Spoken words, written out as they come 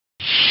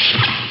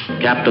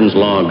Captain's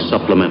Log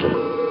Supplemental.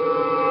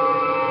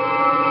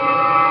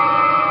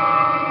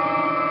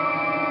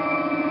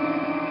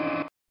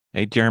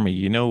 Hey Jeremy,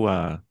 you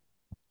know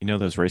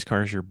those race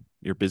cars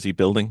you're busy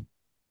building?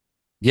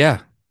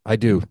 Yeah, I You,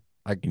 do.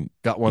 I you,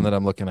 got one you that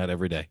I'm looking at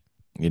every day.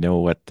 you know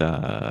what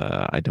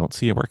I don't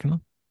see you working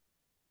on?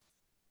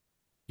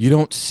 You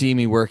don't see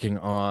me working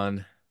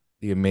on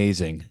the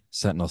amazing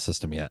Sentinel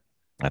system yet.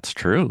 That's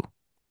true.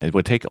 It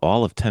would take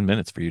all of 10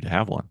 minutes for you to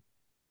have one.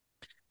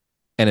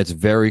 And it's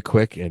very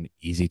quick and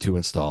easy to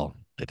install.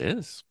 It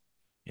is.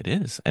 It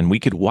is. And we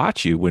could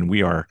watch you when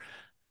we are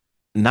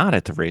not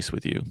at the race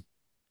with you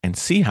and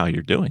see how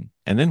you're doing.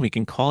 And then we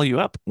can call you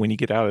up when you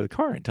get out of the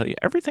car and tell you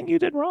everything you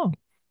did wrong.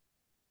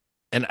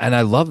 And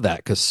I love that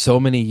because so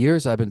many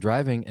years I've been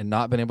driving and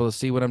not been able to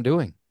see what I'm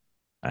doing.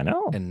 I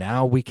know. And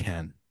now we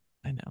can.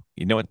 I know.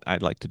 You know what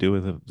I'd like to do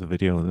with the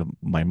video?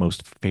 My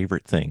most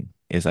favorite thing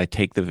is I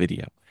take the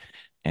video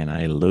and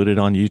I load it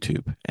on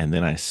YouTube and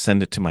then I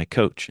send it to my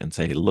coach and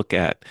say, look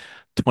at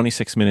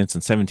 26 minutes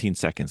and 17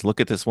 seconds.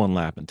 Look at this one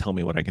lap and tell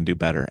me what I can do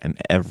better.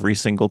 And every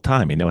single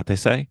time, you know what they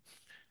say?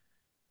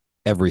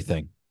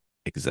 Everything.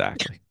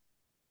 Exactly.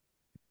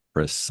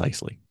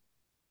 Precisely.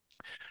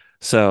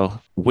 So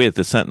with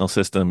the Sentinel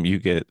system, you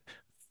get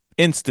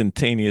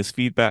instantaneous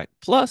feedback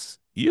plus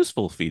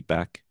useful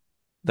feedback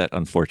that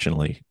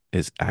unfortunately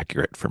is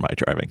accurate for my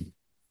driving.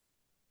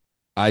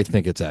 I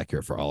think it's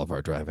accurate for all of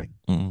our driving.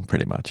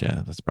 Pretty much.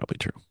 Yeah, that's probably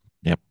true.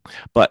 Yep.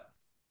 But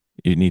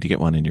you need to get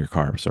one in your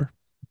car, sir.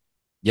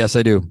 Yes,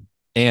 I do.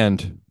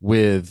 And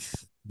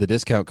with the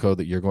discount code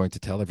that you're going to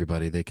tell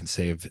everybody, they can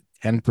save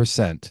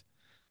 10%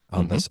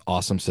 on Mhm. this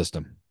awesome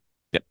system.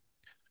 Yep.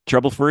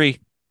 Trouble free.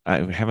 I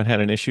haven't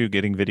had an issue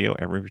getting video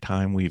every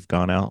time we've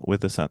gone out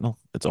with the Sentinel.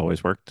 It's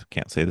always worked.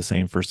 Can't say the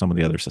same for some of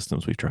the other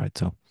systems we've tried.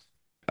 So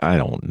I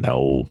don't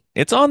know.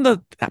 It's on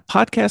the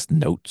podcast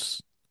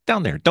notes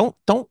down there. Don't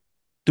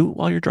do it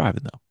while you're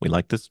driving though. We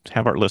like to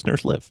have our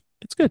listeners live.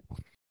 It's good.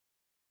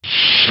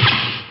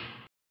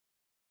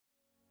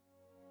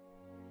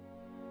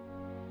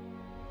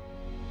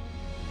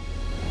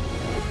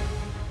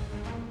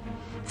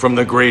 From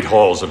the great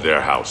halls of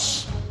their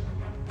house,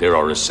 there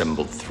are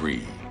assembled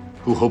three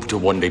who hope to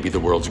one day be the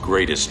world's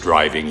greatest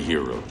driving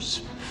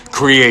heroes.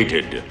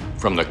 Created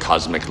from the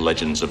cosmic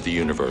legends of the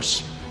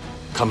universe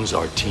comes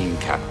our team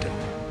captain,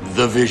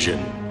 the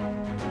Vision,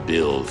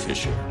 Bill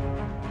Fisher,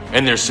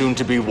 and their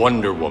soon-to-be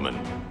Wonder Woman,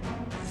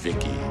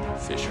 Vicky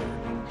Fisher,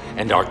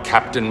 and our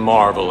Captain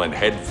Marvel and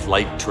head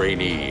flight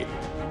trainee,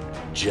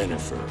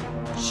 Jennifer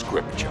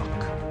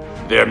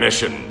Scripchuk. Their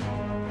mission: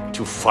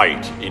 to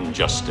fight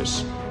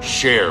injustice,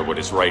 share what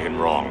is right and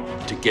wrong,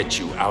 to get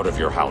you out of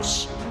your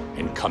house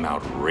and come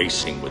out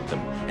racing with them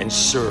and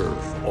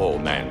serve all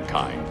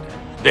mankind.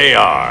 They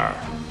are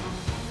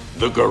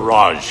the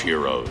Garage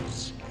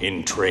Heroes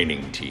in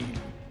Training Team.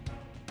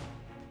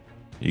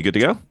 You good to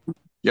go?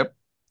 Yep.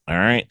 All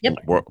right. Yep.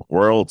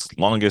 World's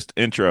longest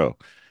intro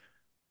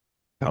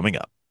coming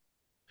up.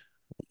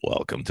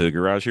 Welcome to the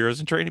Garage Heroes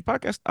and Training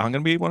Podcast. I'm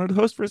going to be one of the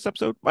hosts for this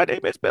episode. My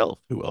name is Bill.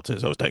 Who else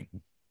is hosting?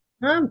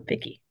 I'm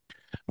Vicky.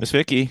 Miss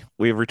Vicky,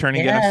 we have a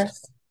returning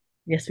guest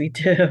Yes, we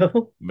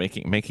do.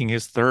 making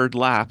his third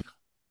lap.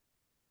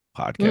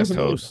 Podcast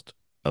host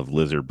of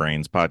Lizard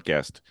Brains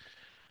podcast,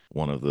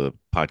 one of the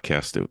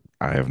podcasts that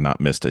I have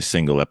not missed a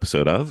single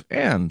episode of,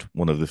 and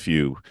one of the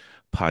few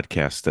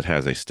podcasts that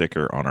has a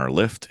sticker on our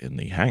lift in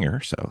the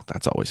hangar. So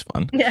that's always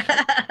fun. Yeah.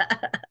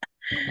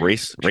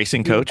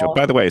 Racing coach. Oh,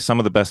 by the way, some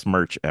of the best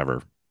merch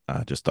ever.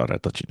 Just thought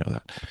I'd let you know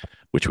that,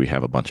 which we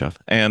have a bunch of.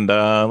 And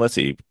let's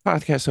see,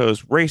 podcast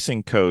host,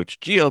 racing coach,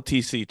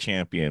 GLTC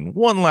champion,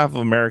 one lap of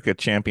America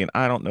champion.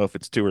 I don't know if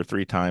it's 2 or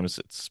 3 times.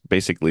 It's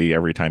basically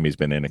every time he's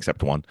been in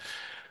except one.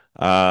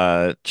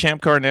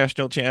 Champ Car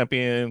national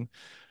champion.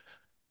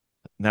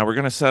 Now we're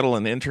going to settle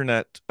an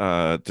internet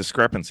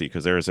discrepancy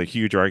because there is a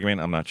huge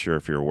argument. I'm not sure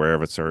if you're aware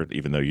of it, sir,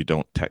 even though you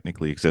don't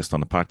technically exist on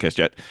the podcast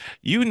yet.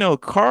 You know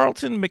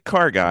Carlton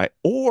McCar Guy,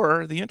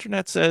 or the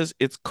internet says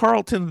it's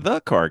Carlton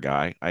the Car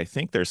Guy. I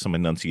think there's some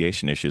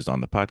enunciation issues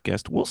on the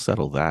podcast. We'll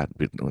settle that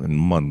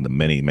among the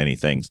many, many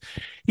things.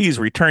 He's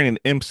returning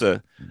to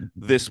IMSA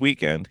this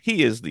weekend.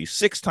 He is the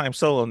 6-time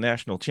solo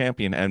national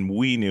champion, and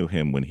we knew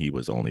him when he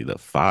was only the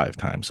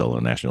 5-time solo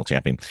national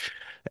champion.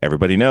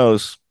 Everybody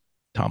knows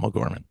Tom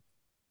O'Gorman.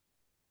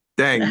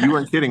 Dang, you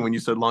weren't kidding when you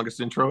said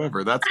longest intro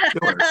ever. That's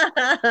killer.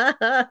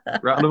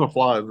 Round of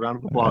applause. Round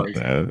of applause.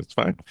 That's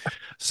fine.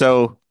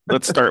 So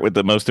let's start with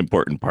the most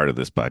important part of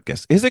this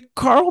podcast. Is it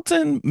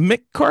Carlton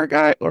Mick Car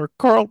Guy or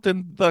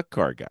Carlton the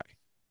Car Guy?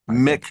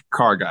 Mick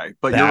Car Guy.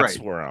 But you're That's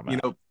right. where I'm at. You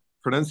know,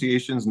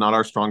 pronunciation's not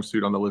our strong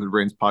suit on the Lizard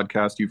Brains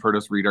podcast. You've heard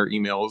us read our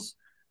emails.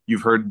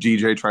 You've heard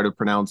DJ try to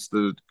pronounce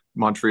the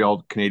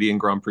Montreal Canadian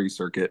Grand Prix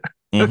circuit.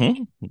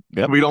 Mm-hmm.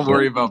 Yep. We don't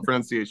worry about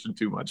pronunciation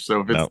too much. So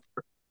if it's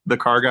the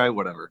car guy,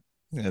 whatever.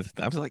 I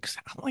was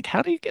like,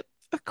 how do you get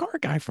a car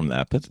guy from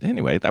that? But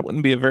anyway, that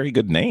wouldn't be a very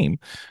good name.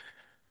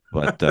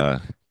 But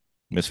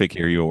Miss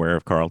Vicky, are you aware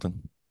of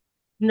Carlton?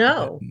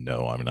 No.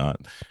 No, I'm not.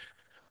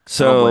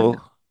 Oh,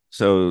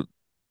 So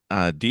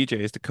DJ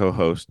is the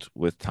co-host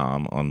with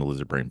Tom on the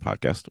Lizard Brain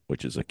podcast,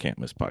 which is a can't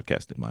miss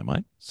podcast in my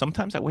mind.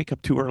 Sometimes I wake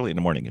up too early in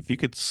the morning. If you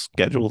could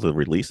schedule the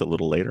release a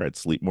little later, I'd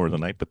sleep more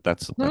than night, but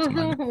that's my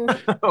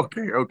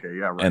Okay,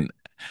 yeah, right.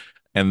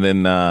 and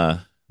then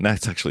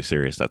that's actually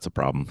serious. That's a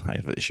problem. I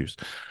have issues.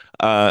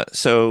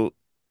 So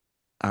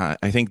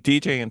I think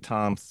DJ and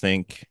Tom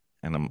think,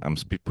 and I'm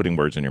putting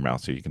words in your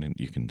mouth so you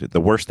can do.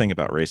 The worst thing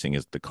about racing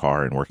is the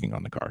car and working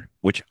on the car,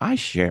 which I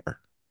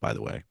share, by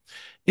the way.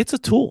 It's a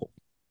tool.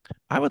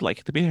 I would like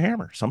it to be a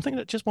hammer, something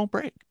that just won't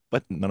break,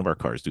 but none of our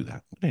cars do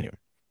that. But anyway,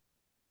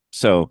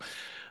 so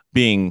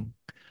being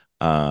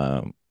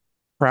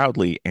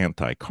proudly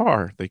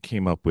anti-car, they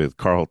came up with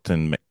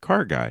Carlton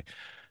McCar Guy,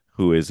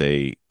 who is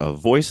a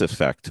voice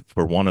effect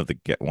for one of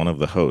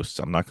the hosts.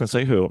 I'm not going to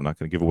say who. I'm not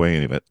going to give away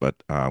any of it,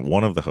 but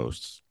one of the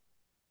hosts.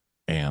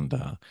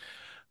 And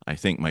I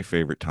think my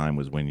favorite time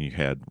was when you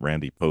had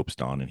Randy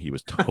Popst on, and he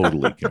was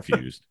totally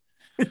confused.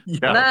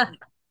 Yeah.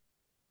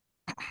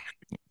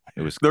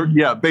 It was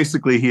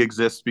basically he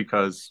exists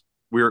because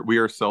we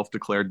are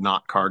self-declared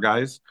not car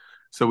guys,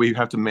 so we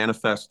have to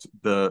manifest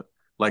the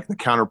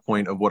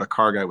counterpoint of what a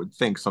car guy would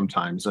think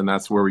sometimes, and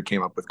that's where we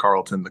came up with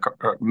Carlton.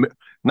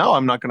 Now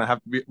I'm not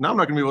gonna be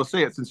able to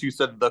say it since you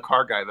said the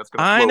car guy. That's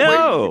gonna I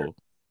know.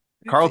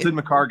 Carlton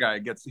McCar Guy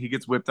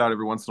gets whipped out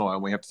every once in a while,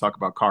 and we have to talk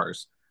about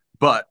cars.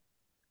 But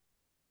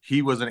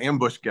he was an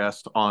ambush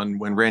guest on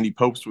when Randy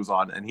Popst was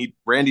on, and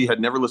Randy had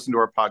never listened to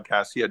our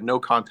podcast. He had no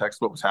context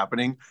what was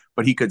happening,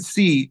 but he could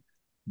see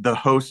the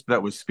host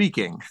that was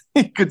speaking.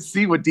 He could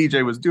see what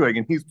DJ was doing,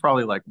 and he's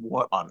probably like,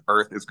 "What on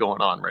earth is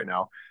going on right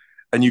now?"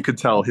 And you could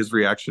tell his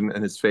reaction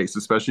and his face,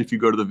 especially if you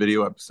go to the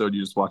video episode, you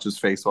just watch his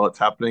face while it's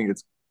happening.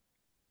 It's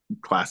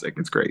classic.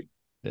 It's great.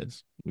 It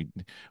is.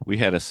 We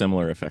had a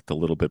similar effect a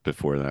little bit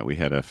before that. We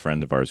had a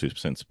friend of ours who's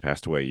since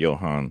passed away,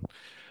 Johan,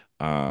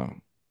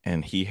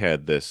 and he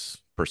had this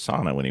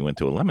persona when he went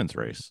to a Lemons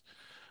race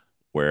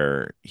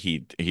where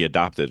he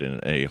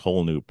adopted a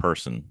whole new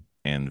person,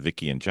 and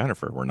Vicky and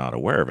Jennifer were not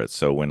aware of it.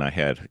 So when I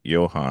had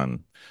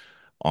Johan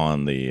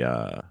on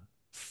the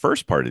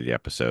first part of the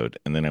episode,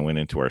 and then I went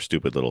into our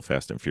stupid little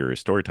Fast and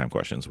Furious storytime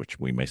questions, which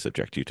we may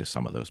subject you to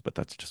some of those, but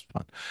that's just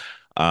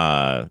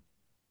fun.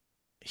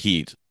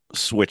 He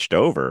switched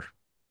over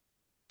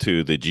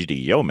to the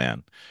GD Yo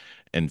Man,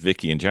 and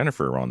Vicky and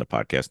Jennifer are on the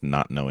podcast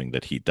not knowing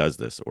that he does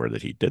this or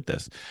that he did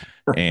this.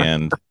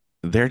 And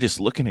they're just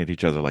looking at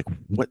each other like,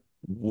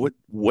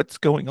 what's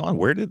going on?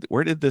 Where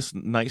did this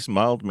nice,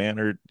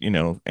 mild-mannered,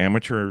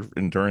 amateur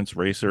endurance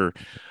racer,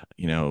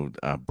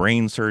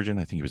 brain surgeon,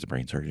 I think he was a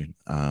brain surgeon,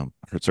 or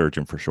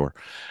surgeon for sure,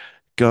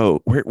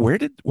 go? Where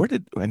did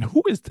and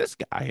who is this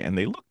guy? And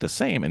they looked the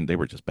same, and they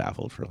were just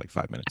baffled for like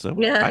 5 minutes. So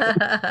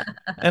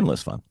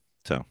endless fun.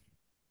 So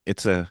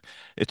it's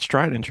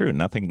tried and true.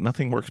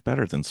 Nothing works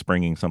better than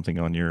springing something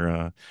on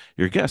your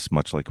guests,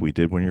 much like we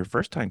did when your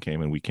first time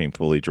came, and we came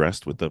fully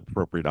dressed with the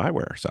appropriate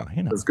eyewear. So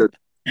that's good.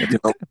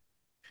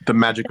 The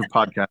magic of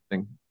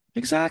podcasting.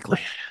 Exactly.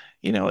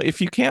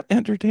 If you can't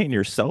entertain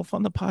yourself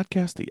on the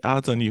podcast, the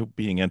odds on you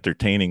being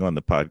entertaining on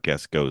the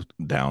podcast goes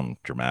down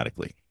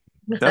dramatically.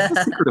 That's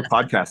the secret of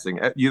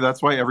podcasting.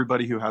 That's why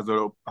everybody who has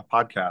a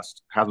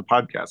podcast has a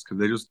podcast, because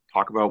they just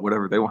talk about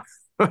whatever they want.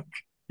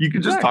 You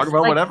can just talk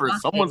about whatever.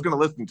 Someone's going to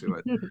listen to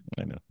it.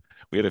 I know.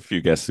 We had a few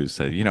guests who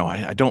said,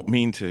 I don't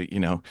mean to,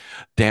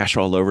 dash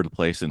all over the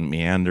place and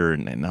meander.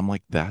 And I'm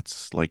like,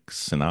 that's like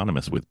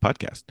synonymous with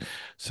podcast.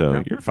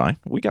 So You're fine.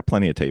 We got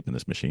plenty of tape in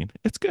this machine.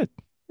 It's good.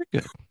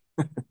 You're good.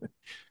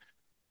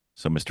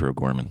 So, Mr.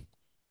 O'Gorman,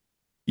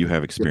 you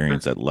have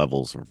experience at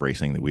levels of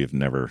racing that we have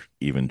never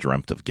even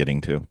dreamt of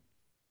getting to.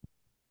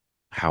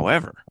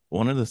 However,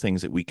 one of the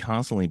things that we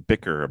constantly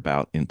bicker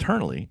about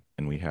internally,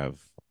 and we have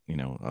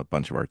a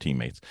bunch of our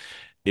teammates,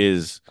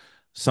 is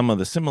some of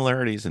the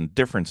similarities and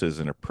differences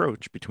in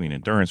approach between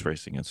endurance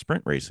racing and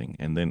sprint racing.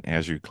 And then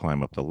as you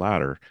climb up the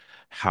ladder,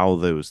 how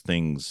those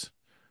things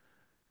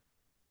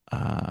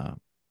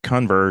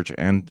converge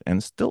and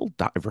still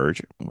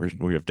diverge.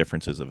 We have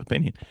differences of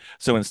opinion.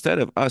 So instead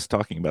of us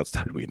talking about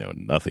stuff we know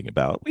nothing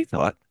about, we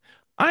thought,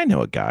 I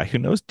know a guy who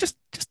knows just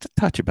a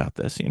touch about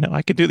this.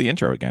 I could do the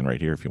intro again right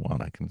here if you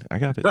want. I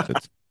got it.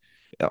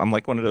 I'm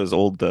like one of those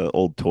old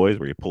toys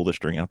where you pull the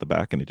string out the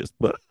back and it just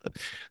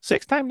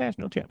 6-time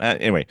national champ.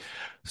 Anyway,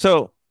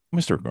 so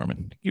Mr.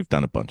 Gorman, you've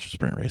done a bunch of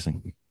sprint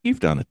racing. You've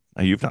done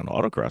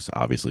autocross,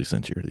 obviously,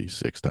 since you're the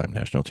 6-time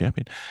national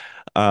champion.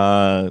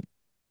 How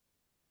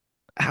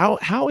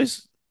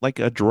is like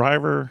a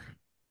driver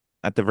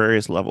at the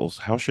various levels?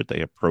 How should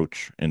they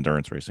approach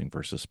endurance racing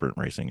versus sprint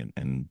racing?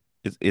 And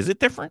is it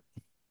different?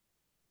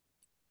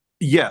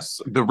 Yes,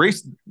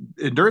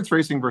 endurance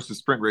racing versus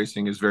sprint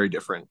racing is very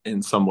different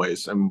in some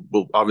ways, and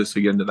we'll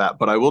obviously get into that.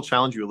 But I will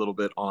challenge you a little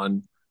bit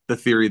on the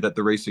theory that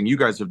the racing you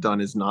guys have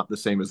done is not the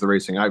same as the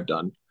racing I've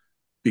done,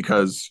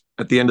 because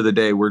at the end of the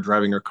day, we're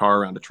driving a car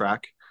around a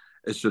track.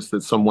 It's just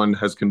that someone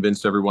has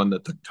convinced everyone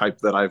that the type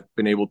that I've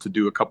been able to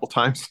do a couple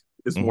times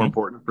is more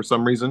important for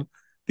some reason.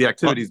 The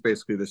activity is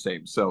basically the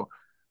same. So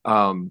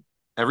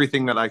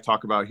everything that I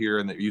talk about here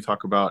and that you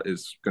talk about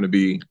is going to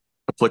be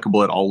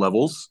applicable at all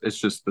levels. It's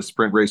just the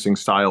sprint racing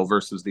style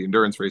versus the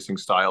endurance racing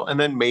style. And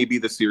then maybe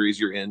the series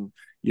you're in,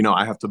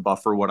 I have to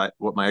buffer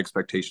what my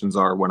expectations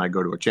are when I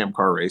go to a champ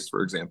car race,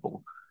 for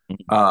example,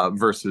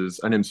 versus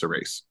an IMSA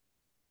race.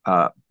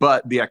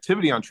 But the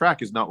activity on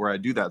track is not where I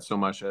do that so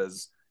much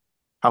as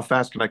how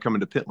fast can I come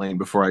into pit lane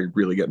before I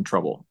really get in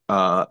trouble?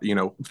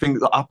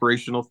 The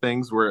operational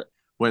things where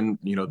when,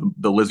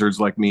 the lizards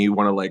like me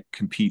want to like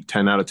compete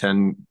 10 out of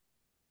 10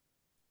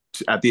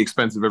 at the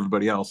expense of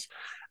everybody else.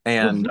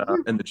 And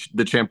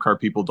the champ car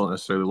people don't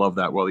necessarily love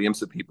that. While the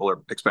IMSA people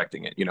are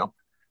expecting it,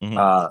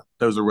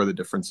 those are where the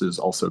differences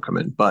also come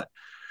in. But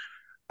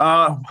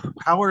how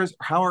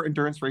are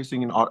endurance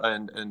racing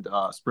and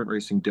sprint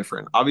racing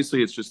different?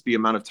 Obviously, it's just the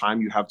amount of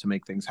time you have to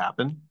make things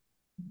happen.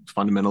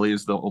 Fundamentally,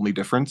 is the only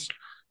difference.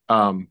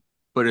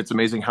 But it's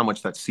amazing how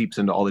much that seeps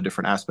into all the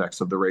different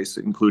aspects of the race,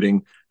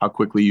 including how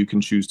quickly you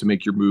can choose to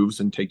make your moves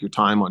and take your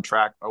time on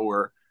track,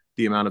 or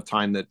the amount of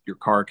time that your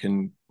car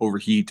can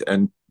overheat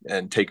and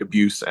take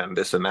abuse and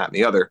this and that and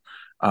the other.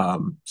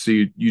 So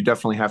you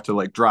definitely have to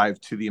like drive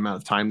to the amount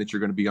of time that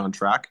you're going to be on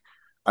track.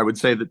 I would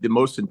say that the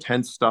most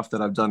intense stuff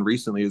that I've done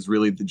recently is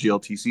really the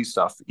GLTC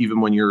stuff.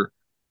 Even when you're,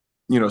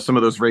 some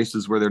of those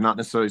races where they're not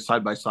necessarily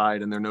side by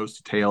side and they're nose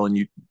to tail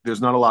and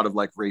there's not a lot of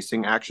like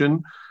racing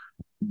action.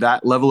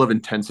 That level of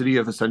intensity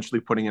of essentially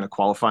putting in a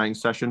qualifying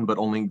session, but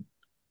only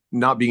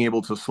not being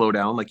able to slow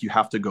down, like you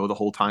have to go the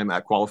whole time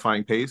at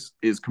qualifying pace,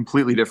 is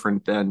completely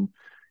different than,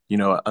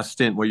 a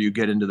stint where you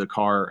get into the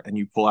car and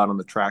you pull out on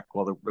the track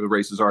while the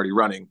race is already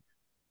running.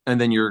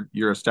 And then you're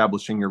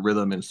establishing your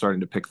rhythm and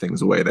starting to pick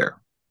things away there.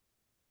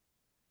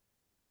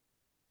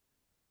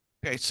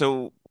 Okay,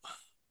 so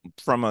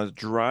from a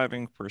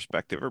driving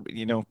perspective,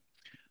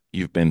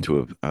 you've been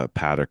to a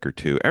paddock or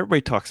two.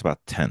 Everybody talks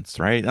about tenths,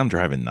 right? I'm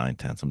driving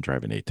 9/10. I'm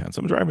driving 8/10.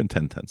 I'm driving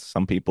 10/10.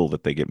 Some people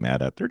that they get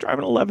mad at, they're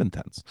driving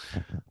 11/10.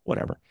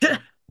 Whatever.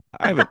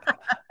 I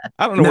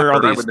don't know where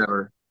all these.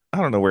 I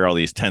don't know where all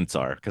these tenths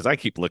are because I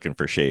keep looking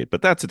for shade,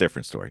 but that's a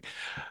different story.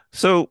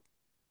 So,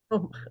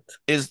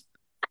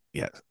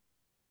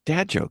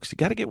 dad jokes. You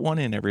got to get one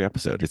in every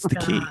episode. It's the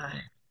key.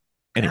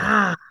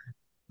 Anyway.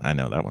 I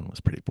know that one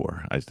was pretty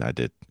poor. I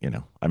did,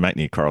 I might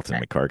need Carlton,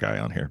 my car guy,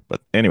 on here.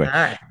 But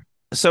anyway,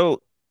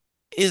 so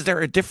is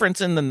there a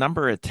difference in the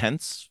number of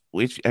tenths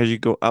as you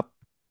go up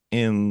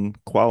in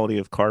quality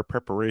of car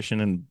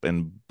preparation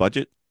and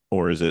budget?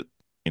 Or is it,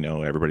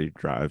 everybody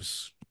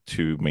drives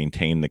to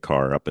maintain the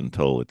car up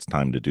until it's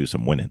time to do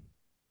some winning?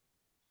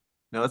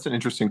 No, that's an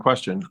interesting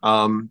question.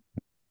 I'm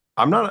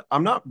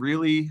not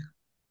really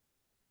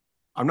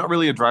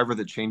a driver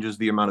that changes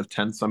the amount of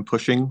tenths I'm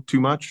pushing too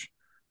much.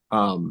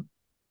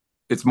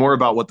 It's more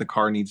about what the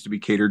car needs to be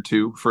catered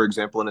to. For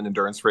example, in an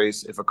endurance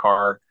race, if a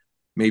car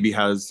maybe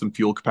has some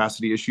fuel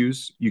capacity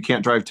issues, you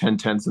can't drive 10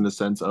 tenths in the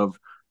sense of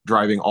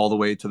driving all the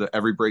way to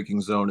every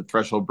braking zone and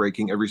threshold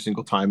braking every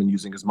single time and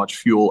using as much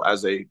fuel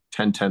as a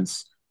 10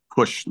 tenths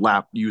push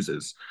lap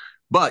uses.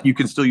 But you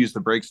can still use the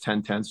brakes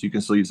 10 tenths. You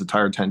can still use the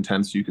tire 10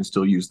 tenths. You can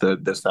still use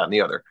this, that, and the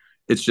other.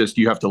 It's just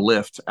you have to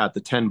lift at the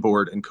 10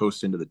 board and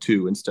coast into the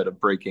 2 instead of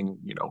braking,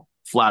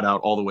 flat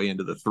out all the way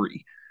into the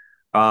 3.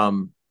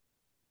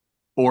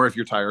 Or if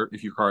your car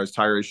has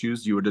tire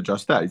issues, you would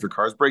adjust that. If your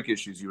car has brake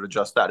issues, you would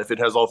adjust that. If it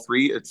has all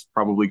 3, it's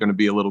probably going to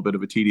be a little bit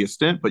of a tedious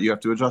stint, but you have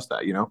to adjust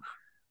that,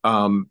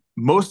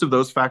 Most of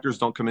those factors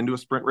don't come into a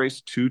sprint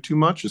race too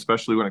much,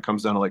 especially when it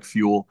comes down to like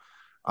fuel.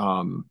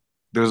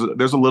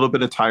 There's a little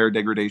bit of tire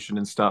degradation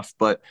and stuff,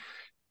 but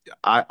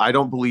I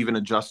don't believe in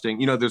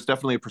adjusting. There's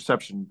definitely a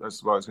perception.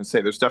 That's what I was going to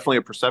say. There's definitely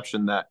a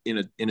perception that in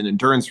an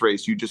endurance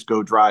race, you just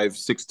go drive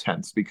 6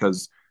 tenths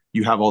because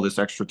you have all this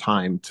extra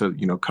time to,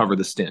 cover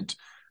the stint.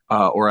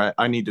 Or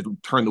I need to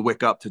turn the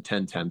wick up to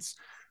 10 tenths.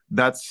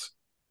 That's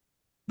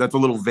a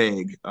little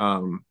vague.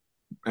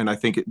 And I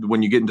think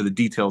when you get into the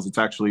details, it's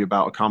actually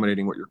about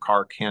accommodating what your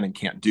car can and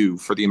can't do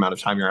for the amount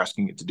of time you're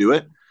asking it to do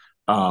it.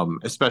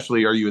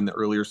 Especially, are you in the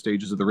earlier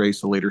stages of the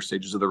race, the later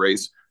stages of the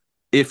race?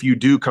 If you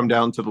do come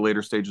down to the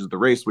later stages of the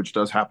race, which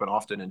does happen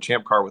often in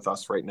Champ Car with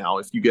us right now,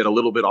 if you get a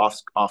little bit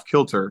off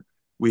kilter,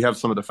 we have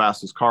some of the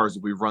fastest cars.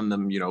 We run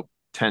them,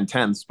 10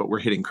 tenths, but we're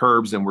hitting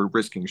curbs and we're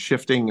risking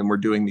shifting and we're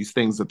doing these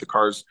things that the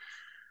cars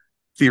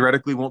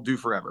theoretically won't do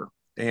forever.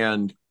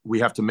 And we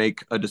have to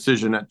make a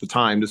decision at the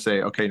time to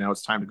say, okay, now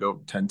it's time to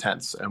go 10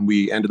 tenths. And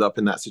we ended up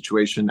in that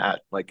situation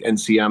at like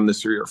NCM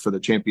this year for the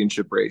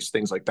championship race,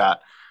 things like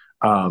that.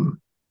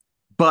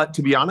 But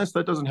to be honest,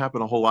 that doesn't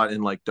happen a whole lot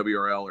in like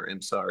WRL or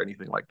IMSA or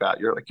anything like that.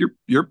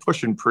 You're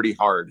pushing pretty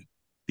hard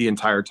the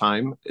entire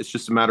time. It's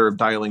just a matter of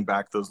dialing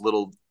back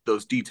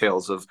those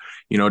details of,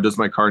 does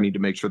my car need to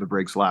make sure the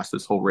brakes last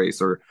this whole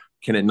race, or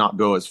can it not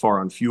go as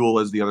far on fuel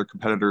as the other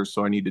competitors?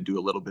 So I need to do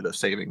a little bit of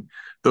saving.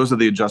 Those are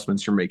the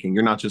adjustments you're making.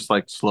 You're not just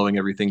like slowing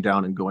everything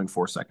down and going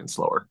 4 seconds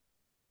slower.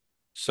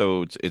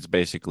 So it's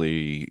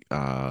basically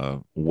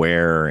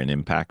wear and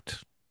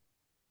impact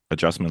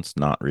adjustments,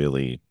 not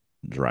really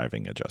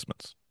driving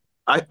adjustments.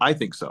 I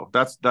think so.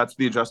 That's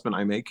the adjustment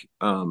I make.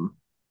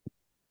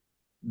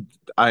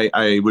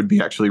 I would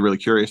be actually really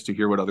curious to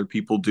hear what other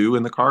people do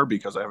in the car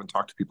because I haven't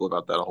talked to people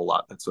about that a whole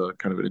lot. That's a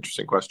kind of an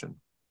interesting question.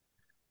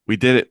 We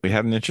did it. We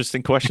had an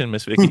interesting question,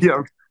 Miss Vicky.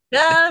 Yeah,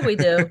 Yeah, we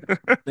do.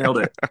 nailed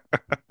it.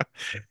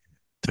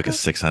 Took us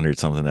 600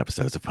 something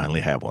episodes to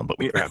finally have one, but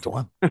we Yeah. grabbed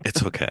one.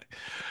 It's okay.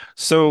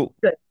 So,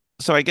 Good.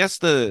 so I guess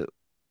the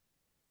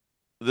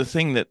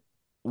thing that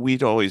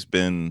we'd always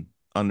been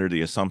under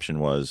the assumption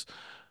was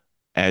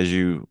as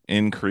you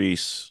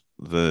increase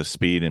the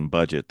speed and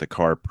budget, the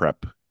car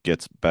prep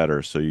gets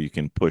better so you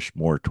can push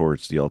more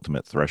towards the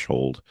ultimate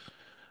threshold.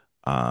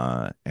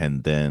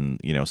 And then,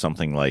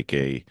 something like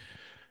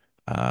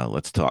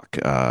let's talk,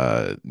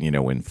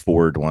 when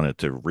Ford wanted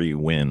to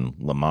re-win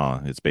Le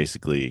Mans, it's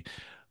basically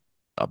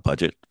a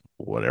budget,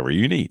 whatever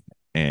you need.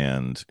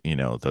 And,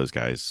 those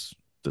guys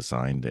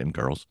designed and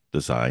girls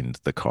designed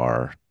the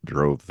car,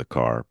 drove the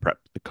car,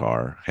 prepped the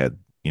car, had,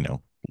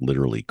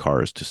 literally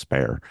cars to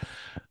spare.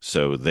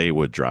 So they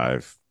would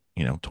drive,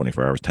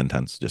 24 hours, 10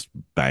 tons, just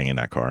banging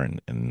that car.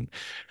 And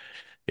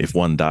if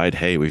one died,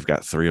 hey, we've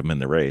got three of them in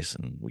the race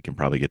and we can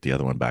probably get the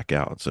other one back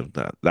out. So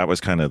that was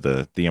kind of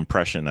the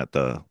impression that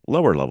the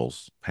lower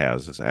levels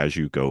has is as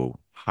you go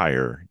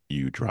higher,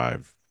 you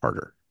drive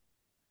harder.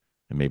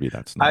 And maybe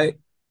that's not.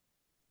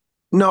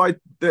 No,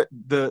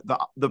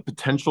 the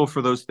potential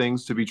for those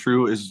things to be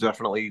true is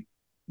definitely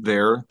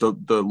there.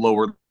 The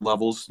lower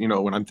levels,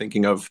 when I'm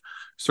thinking of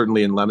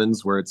certainly in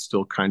Lemons where it's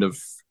still kind of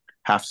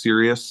half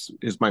serious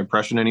is my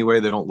impression anyway.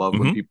 They don't love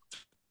when people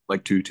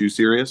like too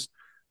serious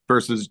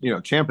versus,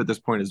 Champ at this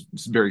point is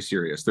very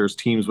serious. There's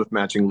teams with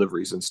matching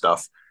liveries and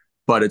stuff,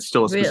 but it's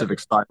still a specific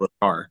style of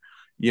car.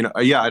 Yeah,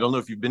 I don't know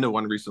if you've been to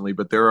one recently,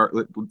 but there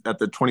are at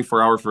the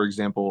 24-hour, for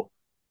example,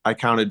 I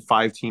counted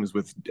 5 teams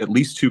with at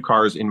least 2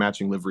 cars in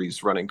matching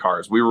liveries running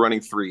cars. We were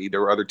running 3.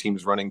 There were other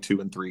teams running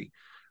 2 and 3.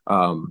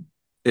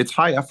 It's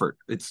high effort.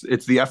 It's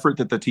the effort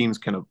that the teams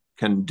can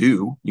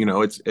do.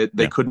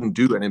 They couldn't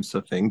do an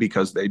IMSA thing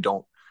because they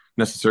don't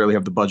necessarily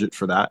have the budget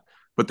for that.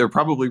 But they're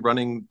probably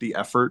running the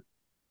effort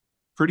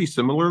pretty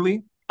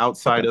similarly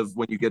outside of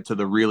when you get to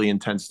the really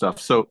intense stuff.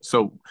 So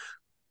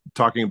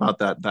talking about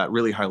that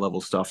really high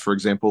level stuff, for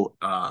example,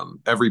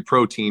 every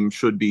pro team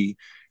should be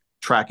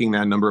tracking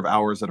that number of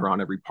hours that are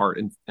on every part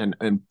and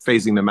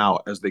phasing them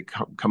out as they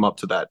come up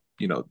to that,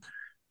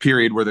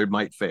 period where they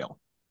might fail.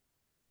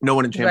 No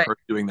one in Champ Car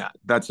is doing that.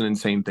 That's an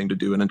insane thing to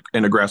do in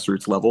a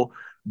grassroots level,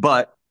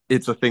 but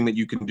it's a thing that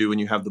you can do when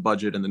you have the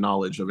budget and the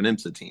knowledge of an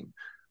IMSA team.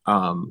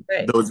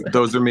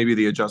 Those are maybe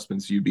the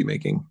adjustments you'd be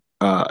making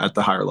at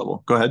the higher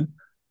level. Go ahead.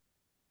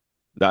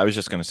 I was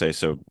just going to say,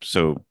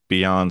 so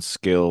beyond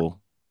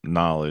skill,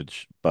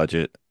 knowledge,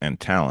 budget, and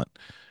talent,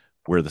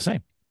 we're the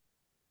same.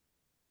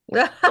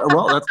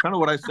 Well, that's kind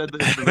of what I said at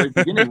the very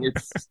beginning.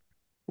 It's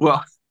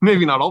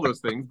maybe not all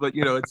those things, but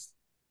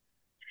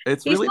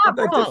it's really not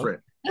that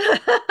different.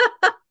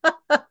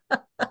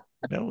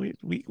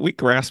 We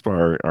grasp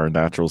our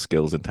natural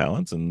skills and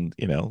talents, and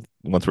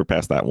once we're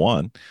past that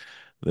one,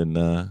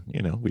 then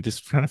we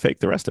just kind of fake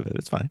the rest of it.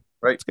 It's fine.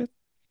 Right. It's good.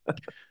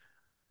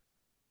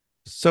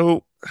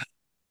 So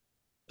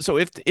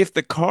if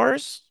the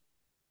cars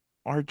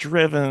are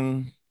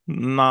driven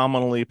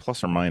nominally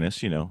plus or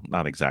minus,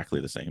 not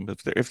exactly the same, but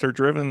if they're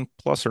driven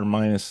plus or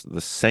minus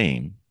the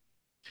same,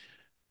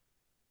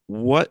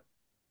 what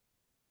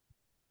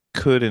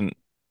could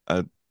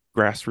a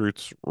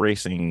grassroots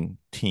racing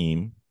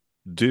team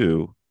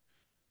do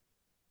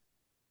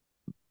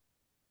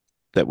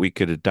that we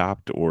could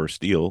adopt or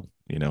steal,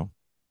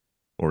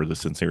 or the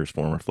sincerest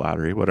form of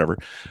flattery, whatever.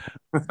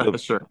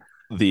 Sure.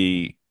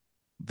 The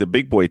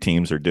big boy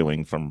teams are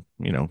doing from,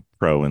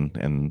 pro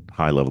and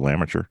high level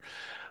amateur.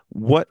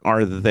 What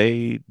are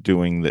they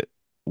doing that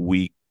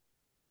we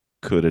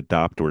could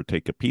adopt or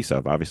take a piece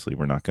of? Obviously,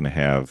 we're not going to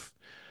have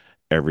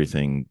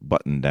everything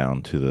buttoned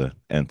down to the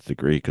nth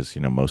degree because,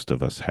 most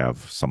of us have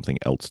something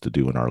else to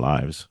do in our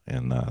lives,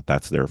 and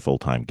that's their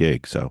full-time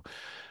gig. So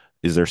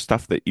is there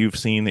stuff that you've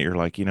seen that you're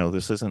like,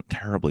 this isn't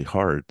terribly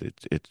hard?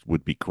 It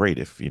would be great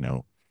if,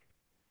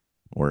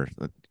 or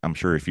I'm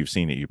sure if you've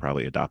seen it, you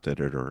probably adopted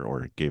it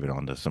or gave it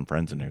on to some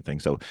friends and everything.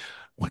 So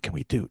what can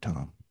we do,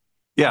 Tom?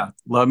 Yeah,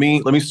 let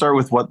me start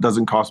with what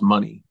doesn't cost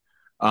money.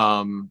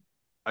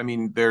 I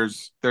mean,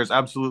 there's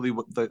absolutely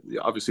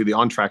obviously the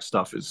on-track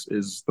stuff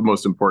is the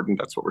most important.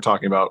 That's what we're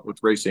talking about with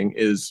racing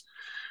is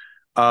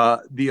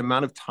the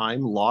amount of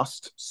time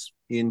lost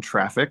in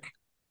traffic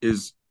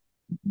is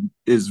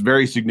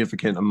very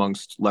significant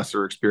amongst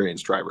lesser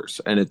experienced drivers,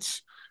 and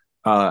it's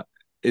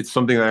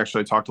something that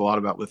actually I talked a lot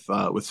about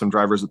with some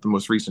drivers at the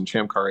most recent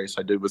Champ Car race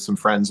I did with some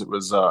friends. It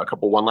was a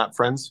couple one lap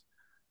friends.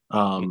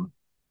 And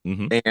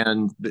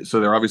so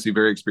they're obviously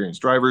very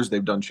experienced drivers.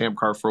 They've done Champ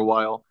Car for a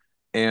while.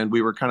 And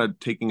we were kind of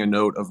taking a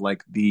note of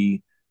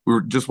we were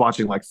just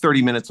watching like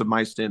 30 minutes of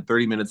my stint,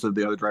 30 minutes of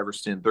the other driver's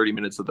stint, 30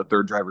 minutes of the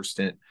third driver's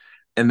stint.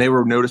 And they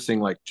were noticing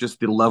like just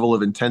the level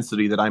of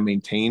intensity that I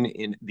maintain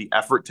in the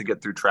effort to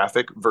get through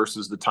traffic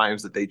versus the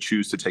times that they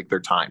choose to take their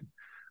time.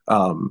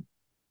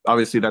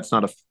 Obviously that's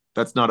not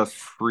a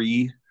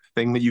free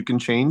thing that you can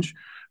change,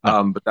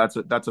 No. But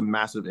that's a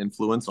massive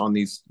influence on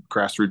these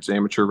grassroots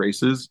amateur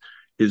races,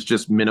 is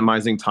just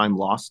minimizing time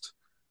lost,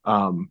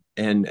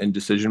 and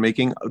decision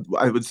making.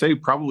 I would say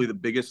probably the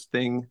biggest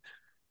thing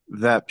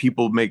that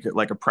people make,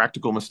 like a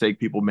practical mistake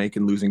people make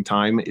in losing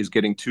time, is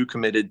getting too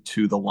committed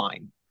to the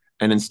line.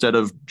 And instead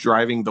of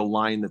driving the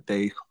line that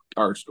they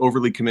are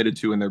overly committed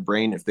to in their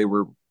brain, if they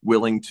were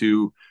willing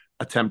to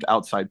attempt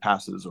outside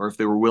passes, or if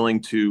they were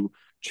willing to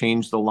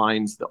change the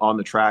lines on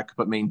the track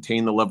but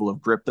maintain the level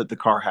of grip that the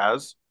car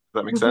has. Does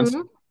that make sense?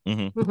 Mhm.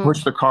 Mm-hmm. Mhm.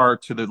 Push the car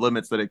to the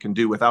limits that it can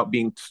do without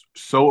being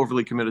so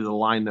overly committed to the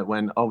line that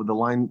when, oh, the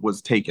line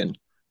was taken,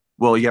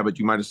 well, yeah, but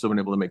you might have still been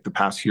able to make the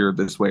pass here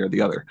this way or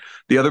the other.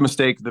 The other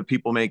mistake that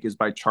people make is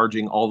by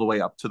charging all the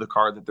way up to the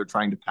car that they're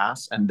trying to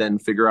pass and then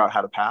figure out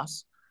how to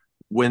pass,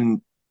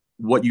 when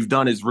what you've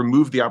done is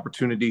remove the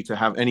opportunity to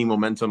have any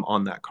momentum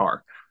on that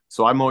car.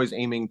 So I'm always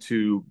aiming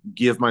to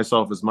give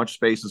myself as much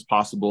space as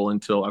possible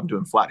until I'm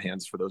doing flat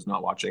hands, for those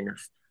not watching, or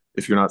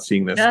if you're not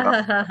seeing this.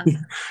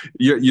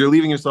 You're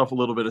leaving yourself a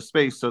little bit of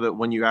space so that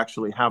when you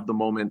actually have the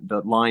moment,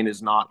 the line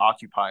is not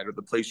occupied, or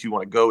the place you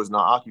want to go is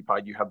not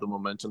occupied, you have the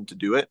momentum to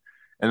do it.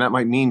 And that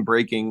might mean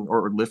braking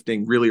or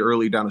lifting really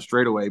early down a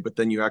straightaway, but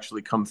then you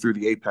actually come through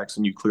the apex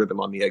and you clear them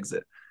on the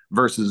exit,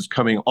 versus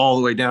coming all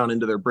the way down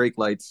into their brake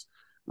lights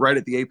right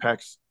at the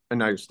apex and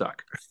now you're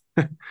stuck.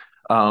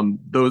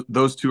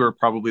 Those two are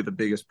probably the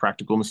biggest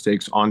practical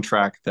mistakes on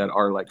track that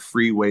are like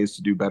free ways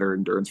to do better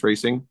endurance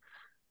racing.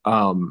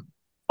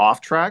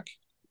 Off track,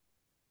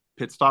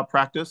 pit stop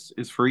practice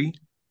is free.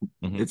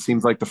 Mm-hmm. It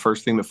seems like the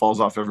first thing that falls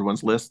off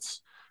everyone's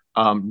lists.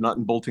 Nut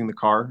and bolting the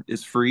car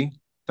is free.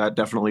 That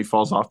definitely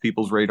falls off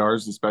people's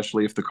radars,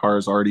 especially if the car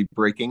is already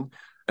braking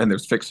and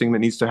there's fixing that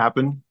needs to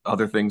happen.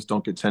 Other things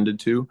don't get tended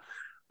to.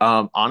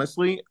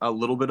 Honestly, a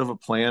little bit of a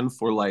plan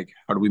for like,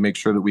 how do we make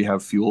sure that we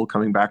have fuel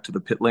coming back to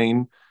the pit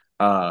lane?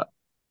 Uh,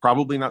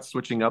 Probably not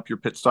switching up your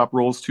pit stop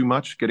roles too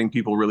much, getting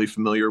people really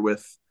familiar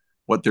with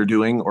what they're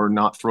doing, or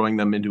not throwing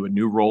them into a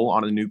new role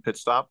on a new pit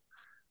stop.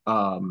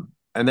 And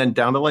then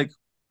down to like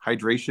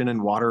hydration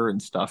and water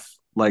and stuff,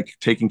 like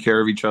taking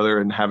care of each other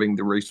and having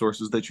the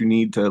resources that you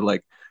need to,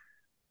 like,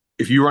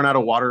 if you run out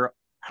of water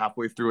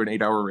halfway through an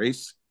 8-hour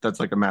race, that's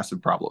like a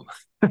massive problem.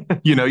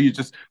 You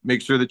just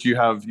make sure that you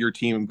have your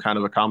team kind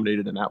of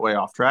accommodated in that way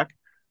off track.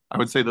 I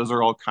would say those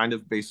are all kind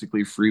of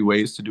basically free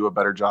ways to do a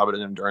better job at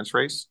an endurance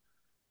race.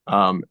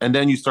 And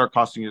then you start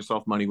costing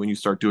yourself money when you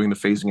start doing the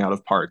phasing out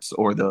of parts,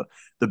 or the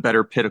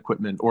better pit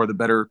equipment, or the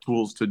better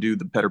tools to do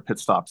the better pit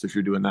stops. If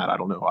you're doing that, I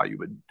don't know why you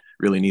would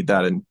really need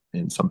that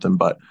in something,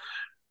 but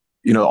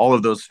all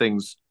of those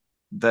things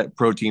that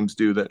pro teams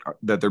do,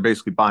 that they're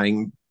basically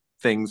buying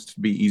things to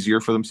be easier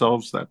for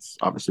themselves, that's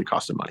obviously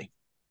costing money.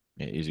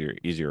 Yeah,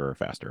 easier or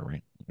faster,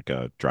 right? Like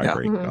a dry Yeah.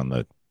 brake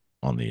Mhm.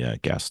 on the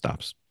gas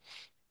stops.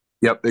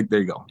 Yep,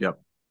 there you go.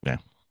 Yep. Yeah,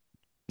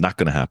 not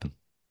going to happen.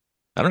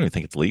 I don't even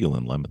think it's legal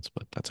in Lemons,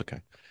 but that's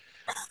okay.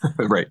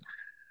 Right.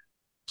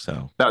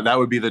 So That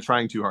would be the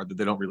trying too hard that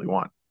they don't really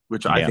want,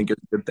 which I yeah, think is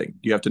a good thing.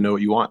 You have to know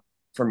what you want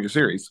from your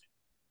series.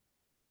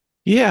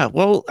 yeah.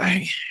 Well,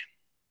 I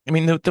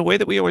mean, the way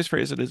that we always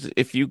phrase it is,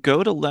 if you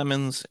go to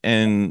Lemons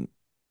and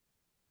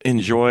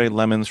enjoy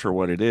Lemons for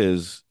what it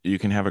is, you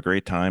can have a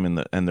great time,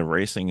 and the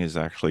racing is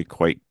actually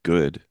quite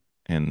good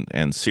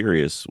and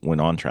serious when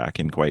on track,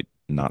 and quite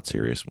not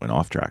serious when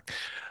off track.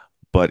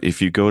 But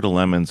if you go to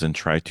Lemons and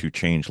try to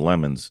change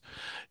Lemons,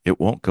 it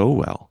won't go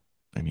well.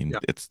 I mean, Yeah.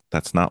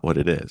 that's not what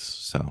it is.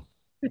 So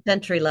It's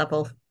entry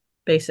level,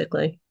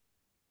 basically.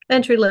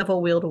 Entry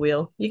level, wheel to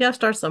wheel. You got to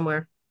start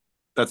somewhere.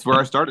 That's where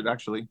I started,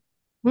 actually.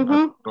 I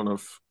Hmm. don't know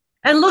if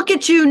And look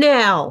at you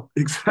now.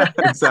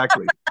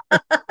 exactly.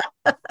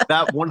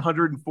 That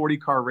 140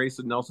 car race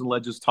at Nelson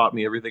Ledges taught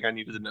me everything I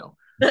needed to know.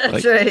 That's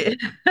like, right.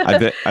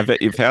 I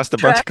bet you passed a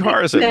bunch of Traffic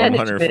cars at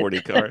management.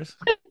 140 cars.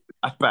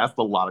 I passed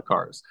a lot of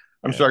cars.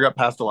 I'm Yeah. sure I got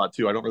past a lot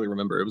too. I don't really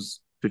remember. It was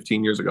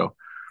 15 years ago.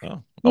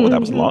 Oh, that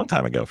was a Mhm. long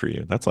time ago for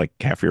you. That's like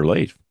half your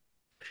life.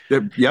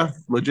 Yeah,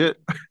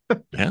 legit.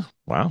 Yeah.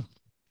 Wow.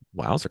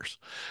 Wowzers.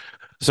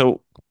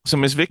 So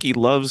Miss Vicky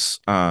loves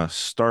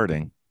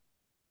starting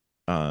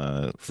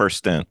first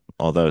stint,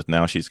 although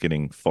now she's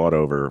getting fought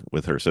over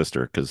with her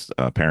sister because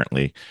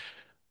apparently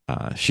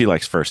she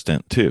likes first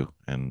stint too.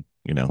 And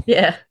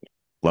Yeah.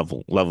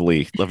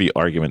 lovely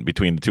argument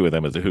between the two of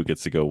them as to who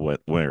gets to go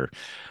where.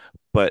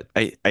 But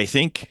I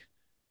think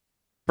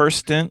first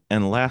stint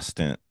and last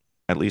stint,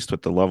 at least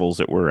with the levels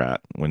that we're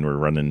at when we're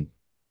running,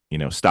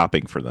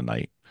 stopping for the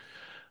night,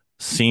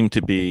 seem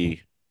to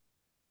be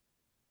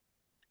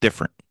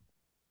different.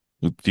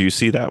 Do you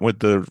see that with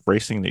the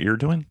racing that you're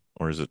doing,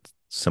 or is it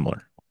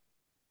similar?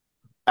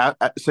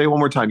 Say it one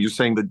more time. You're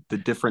saying that the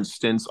different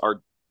stints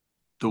are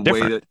the way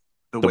Different. that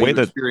the The way way you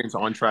that experience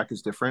on track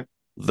is different.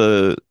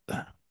 the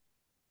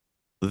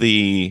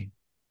the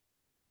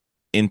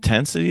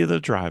intensity of the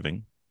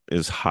driving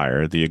is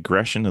higher, the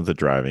aggression of the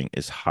driving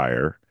is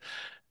higher,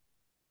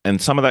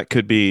 and some of that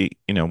could be,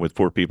 with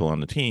 4 people on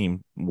the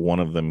team, one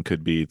of them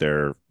could be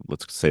their,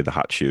 let's say, the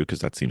hot shoe, because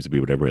that seems to be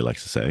what everybody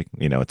likes to say.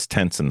 It's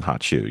tents and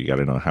hot shoe. You got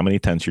to know how many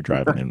tents you're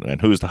driving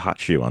and who's the hot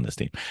shoe on this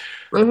team.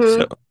 So,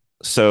 Mm-hmm.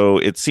 so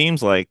it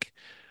seems like,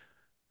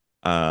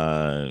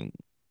 uh,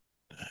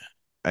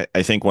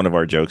 I think one of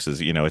our jokes is,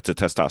 it's a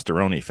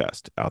testosterone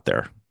fest out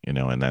there,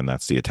 and then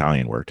that's the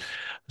Italian word.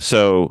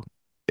 So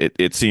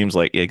it seems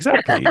like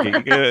exactly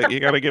you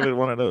got to give it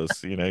one of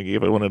those, you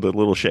give it one of the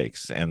little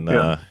shakes, and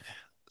Yeah.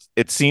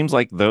 it seems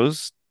like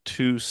those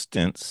two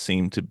stints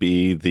seem to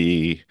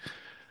be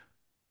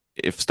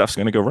if stuff's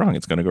going to go wrong,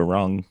 it's going to go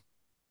wrong.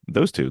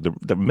 Those two,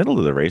 the middle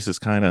of the race is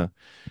kind of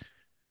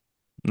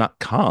not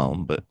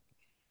calm, but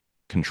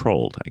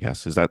controlled, I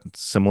guess. Is that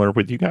similar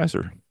with you guys,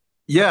 or?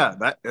 Yeah,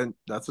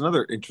 that's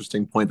another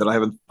interesting point that I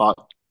haven't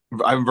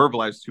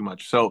verbalized too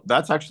much. So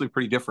that's actually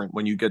pretty different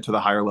when you get to the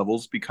higher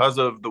levels because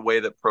of the way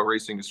that pro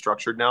racing is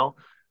structured now.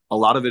 A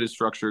lot of it is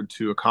structured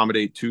to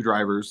accommodate 2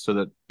 drivers so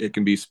that it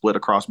can be split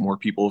across more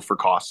people for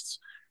costs.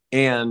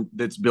 And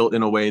it's built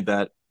in a way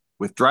that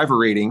with driver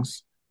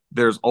ratings,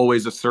 there's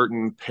always a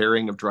certain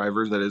pairing of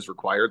drivers that is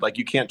required. Like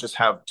you can't just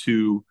have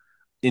two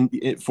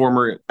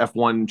former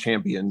F1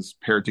 champions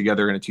paired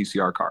together in a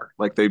TCR car.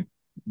 Like they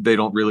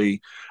don't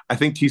really. I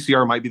think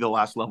TCR might be the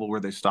last level where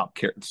they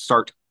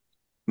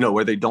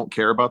where they don't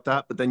care about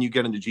that. But then you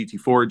get into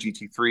GT4,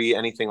 GT3,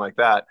 anything like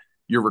that,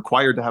 you're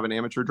required to have an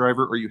amateur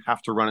driver or you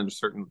have to run in a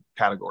certain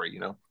category,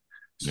 Yeah.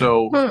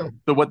 So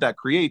so what that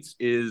creates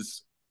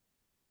is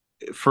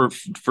for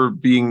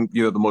being,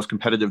 the most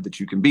competitive that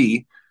you can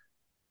be,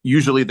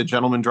 usually the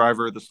gentleman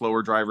driver, the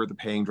slower driver, the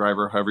paying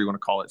driver, however you want to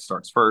call it,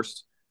 starts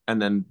first,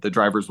 and then the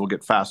drivers will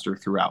get faster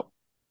throughout.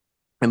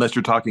 Unless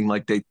you're talking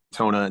like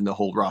Daytona and the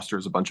whole roster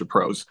is a bunch of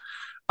pros.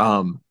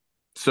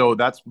 So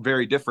that's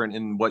very different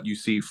in what you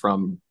see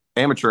from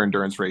amateur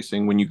endurance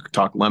racing. When you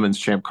talk Lemons,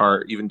 Champ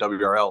Car, even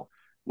WRL,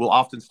 will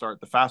often start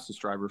the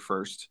fastest driver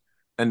first.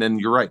 And then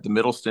you're right, the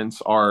middle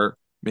stints are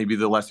maybe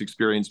the less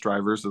experienced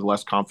drivers, the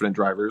less confident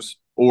drivers,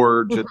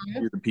 or just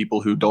Mm-hmm. the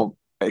people who don't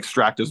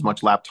extract as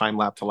much lap time,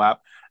 lap to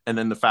lap. And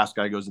then the fast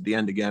guy goes at the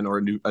end again,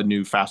 or a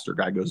new faster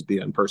guy goes at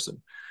the end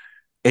person.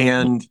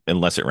 And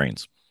Unless it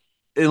rains.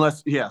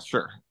 yeah,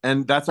 sure.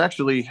 And that's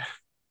actually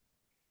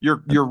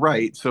you're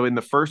right. So in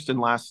the first and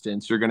last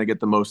stints, you're going to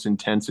get the most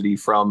intensity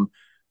from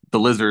the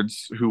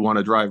lizards who want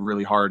to drive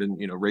really hard and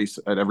race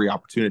at every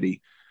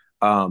opportunity.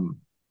 Um,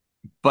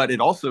 but it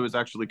also is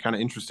actually kind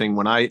of interesting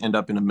when I end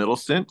up in a middle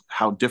stint,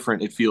 how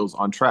different it feels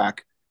on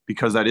track,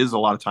 because that is a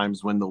lot of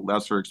times when the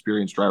lesser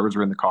experienced drivers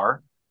are in the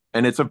car.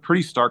 And it's a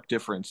pretty stark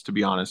difference, to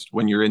be honest,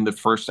 when you're in the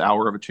first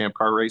hour of a champ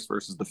car race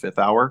versus the fifth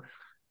hour.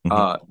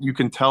 Mhm. You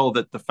can tell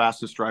that the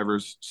fastest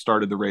drivers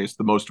started the race,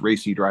 the most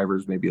racy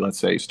drivers, maybe let's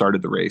say,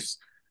 started the race.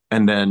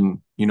 And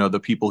then, the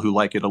people who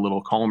like it a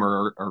little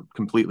calmer are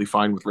completely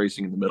fine with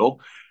racing in the middle.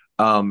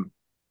 Um,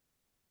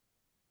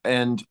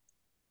 and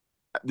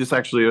this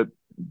actually,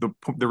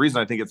 the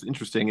reason I think it's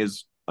interesting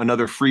is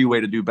another free way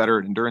to do better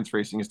at endurance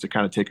racing is to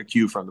kind of take a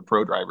cue from the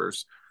pro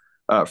drivers,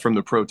 from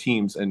the pro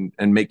teams, and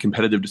make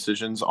competitive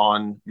decisions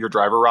on your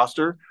driver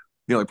roster.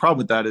 The only problem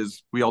with that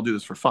is we all do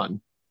this for fun,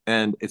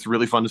 and it's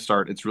really fun to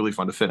start. It's really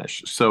fun to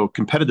finish. So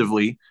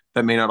competitively,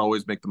 that may not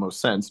always make the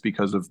most sense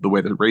because of the way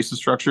the race is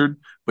structured,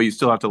 but you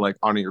still have to like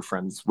honor your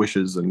friends'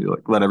 wishes and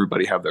like let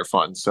everybody have their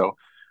fun. So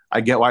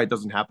I get why it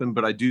doesn't happen,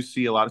 but I do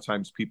see a lot of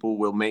times people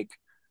will make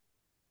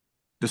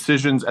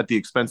decisions at the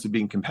expense of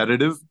being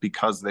competitive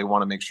because they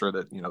want to make sure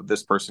that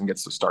this person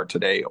gets to start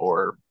today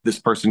or this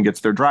person gets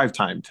their drive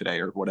time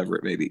today or whatever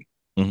it may be.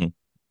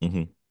 Mm-hmm.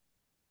 Mm-hmm.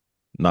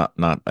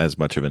 Not as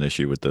much of an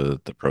issue with the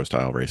pro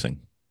style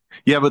racing.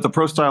 Yeah, but the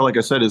pro style, like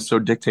I said, is so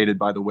dictated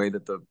by the way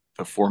that the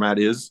format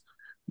is.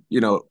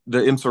 The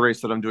IMSA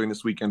race that I'm doing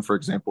this weekend, for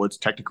example, it's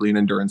technically an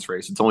endurance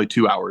race. It's only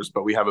 2 hours,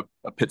 but we have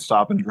a pit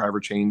stop and a driver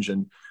change,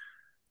 and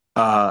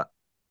uh,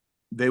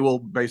 they will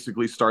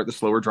basically start the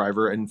slower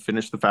driver and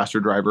finish the faster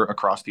driver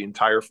across the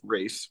entire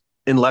race,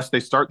 unless they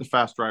start the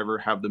fast driver,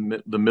 have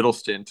the middle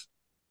stint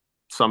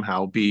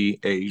somehow be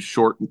a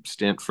short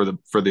stint for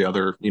the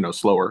other,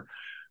 slower.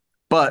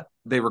 But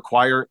they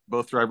require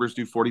both drivers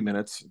do 40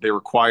 minutes. They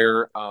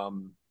require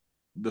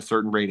the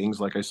certain ratings,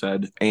 like I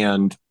said,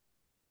 and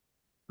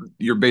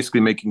you're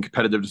basically making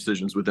competitive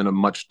decisions within a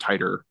much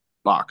tighter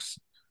box.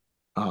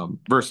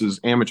 Versus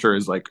amateur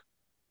is like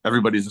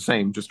everybody's the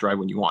same, just drive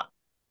when you want.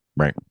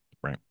 Right.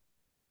 Right.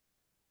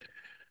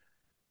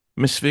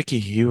 Miss Vicky,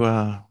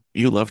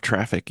 you love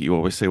traffic. You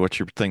always say what's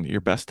your thing that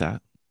you're best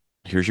at.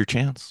 Here's your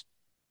chance.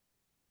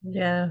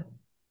 Yeah.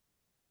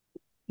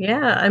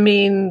 Yeah. I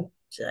mean,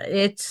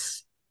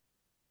 it's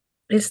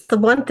it's the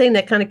one thing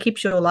that kind of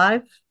keeps you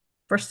alive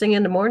first thing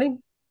in the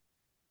morning.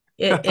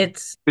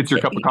 It's It's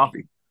your cup of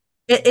coffee.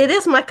 it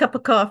is my cup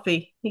of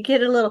coffee. You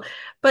get a little,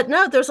 but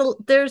no, there's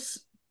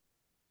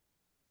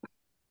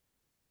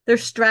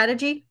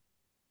strategy,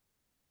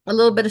 a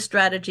little bit of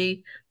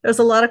strategy. There's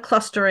a lot of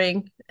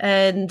clustering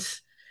and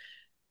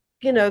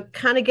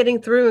kind of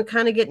getting through and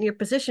kind of getting your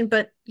position.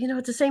 But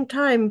at the same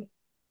time,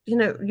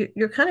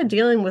 you're kind of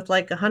dealing with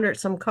like 100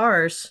 some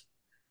cars,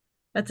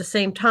 at the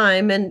same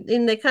time, and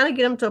they kind of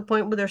get them to a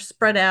point where they're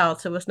spread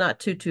out, so it's not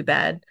too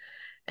bad.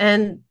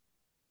 And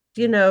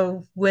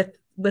with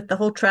the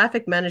whole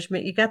traffic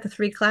management, you got the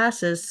three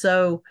classes.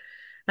 So,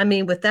 I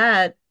mean, with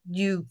that,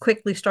 you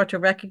quickly start to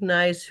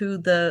recognize who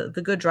the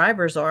good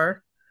drivers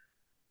are.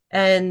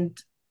 And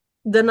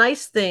the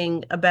nice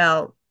thing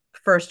about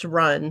first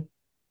run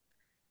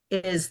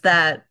is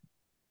that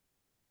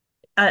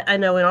I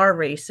know in our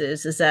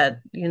races is that,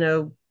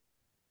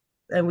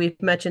 and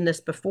we've mentioned this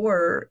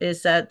before,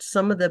 is that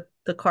some of the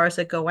cars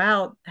that go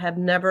out have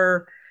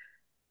never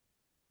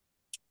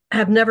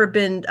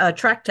been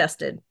track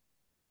tested.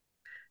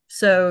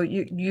 So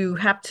you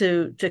have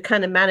to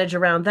kind of manage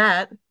around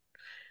that,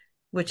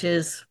 which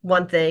is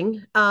one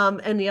thing.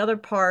 And the other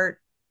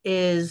part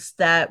is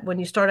that when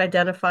you start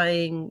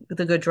identifying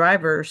the good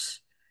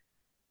drivers,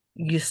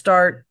 you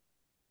start,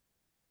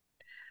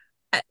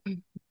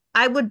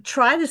 I would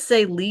try to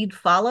say lead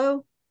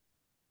follow,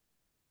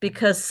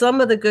 because some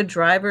of the good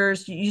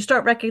drivers, you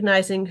start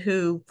recognizing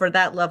who for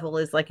that level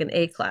is like an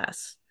A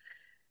class.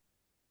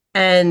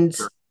 And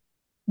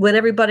when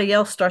everybody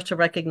else starts to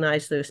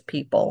recognize those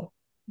people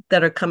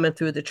that are coming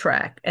through the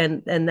track,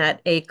 and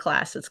that A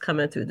class that's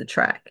coming through the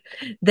track,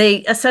 they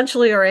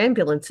essentially are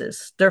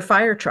ambulances, they're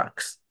fire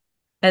trucks,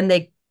 and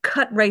they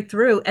cut right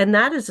through, and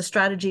that is a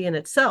strategy in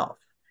itself.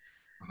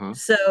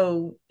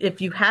 So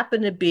if you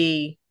happen to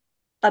be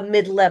a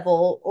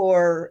mid-level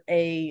or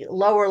a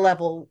lower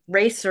level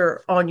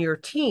racer on your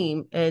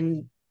team,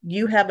 and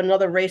you have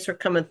another racer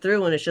coming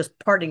through and it's just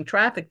parting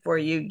traffic for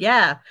you,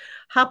 yeah,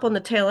 hop on the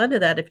tail end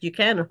of that if you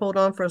can and hold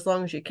on for as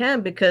long as you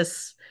can,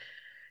 because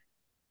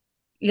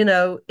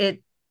it's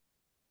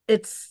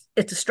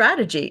a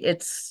strategy,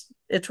 it's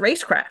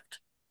racecraft,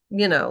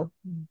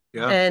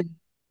 Yeah. and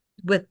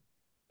with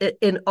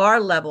in our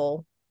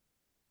level,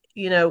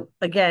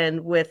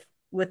 again, with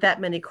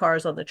that many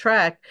cars on the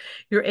track,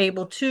 you're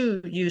able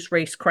to use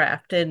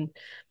racecraft. And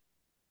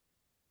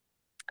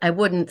I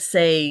wouldn't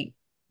say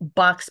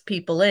box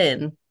people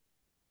in.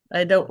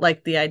 I don't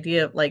like the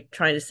idea of like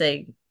trying to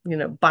say,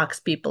 box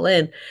people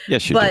in.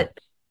 Yes, you do. But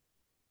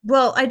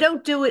well, I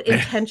don't do it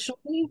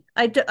intentionally.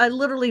 I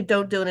literally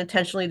don't do it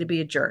intentionally to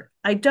be a jerk.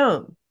 I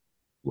don't.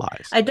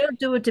 Lies. I don't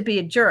do it to be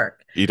a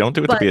jerk. You don't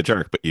do it to But be a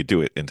jerk, but you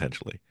do it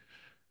intentionally.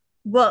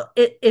 well,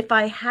 if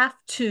I have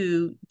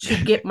to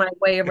get my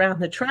way around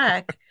the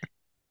track,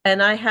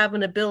 and I have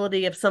an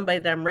ability of somebody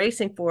that I'm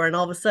racing for, and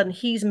all of a sudden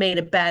he's made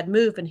a bad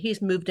move and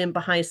he's moved in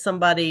behind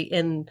somebody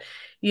in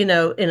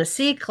a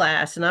C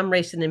class, and I'm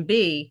racing in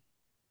B,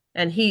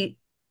 and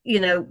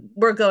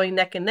we're going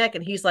neck and neck,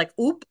 and he's like,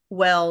 oop,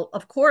 well,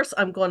 of course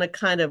I'm going to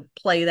kind of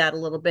play that a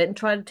little bit and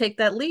try to take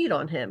that lead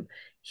on him.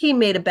 He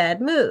made a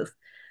bad move.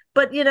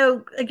 But,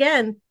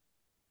 again,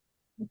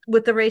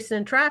 with the racing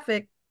in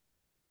traffic,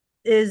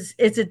 is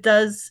it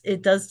does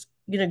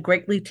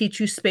greatly teach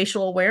you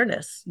spatial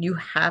awareness. You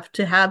have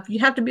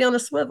to be on a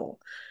swivel.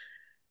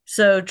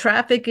 So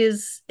traffic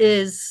is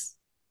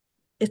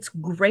it's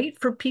great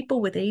for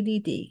people with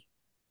ADD.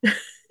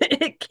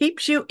 It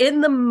keeps you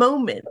in the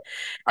moment.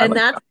 And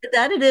that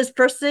it is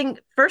first thing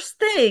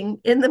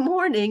in the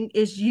morning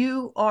is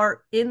you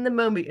are in the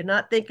moment. You're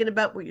not thinking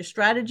about what your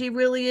strategy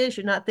really is.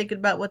 You're not thinking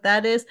about what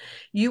that is.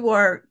 You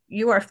are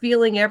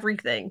feeling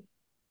everything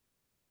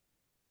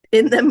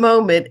in the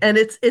moment, and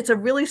it's a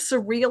really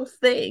surreal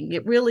thing.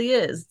 It really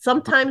is.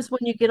 Sometimes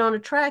when you get on a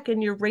track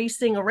and you're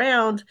racing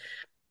around,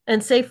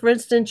 and say for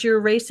instance you're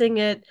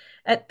racing at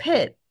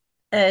pit,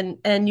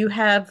 and you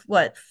have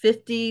what,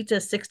 50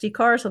 to 60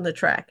 cars on the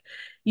track,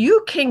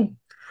 you can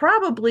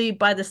probably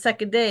by the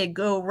second day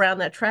go around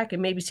that track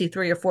and maybe see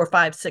 3 or 4,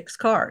 5, 6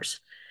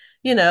 cars,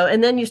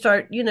 and then you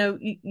start,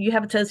 you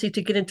have a tendency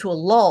to get into a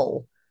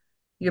lull.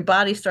 Your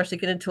body starts to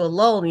get into a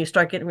lull, and you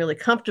start getting really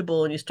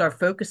comfortable, and you start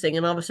focusing,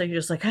 and all of a sudden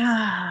you're just like,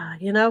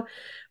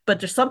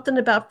 but there's something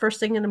about first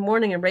thing in the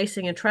morning and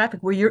racing in traffic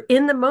where you're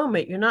in the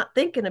moment. You're not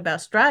thinking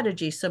about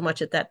strategy so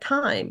much at that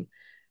time,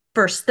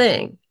 first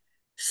thing.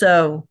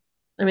 So,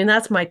 I mean,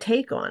 that's my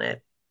take on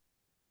it.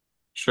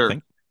 Sure.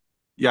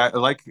 Yeah, I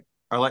like.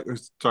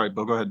 Sorry,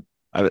 Bill, go ahead.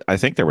 I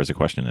think there was a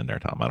question in there,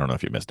 Tom. I don't know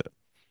if you missed it.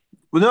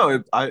 Well,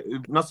 no,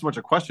 not so much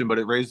a question, but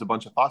it raised a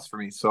bunch of thoughts for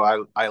me.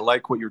 So I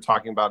like what you're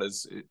talking about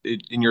is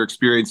in your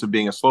experience of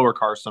being a slower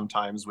car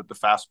sometimes with the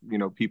fast,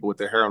 people with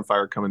their hair on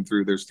fire coming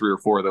through. There's 3 or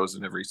 4 of those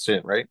in every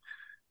stint, right?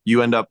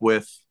 You end up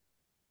with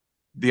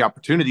the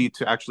opportunity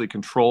to actually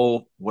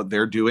control what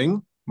they're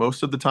doing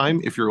most of the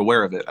time if you're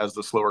aware of it as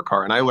the slower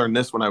car. And I learned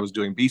this when I was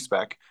doing B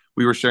spec.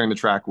 We were sharing the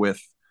track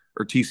with,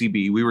 or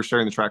TCB, we were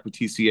sharing the track with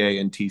TCA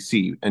and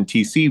TC. And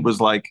TC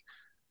was like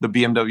the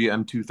BMW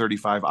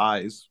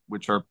M235i's,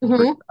 which are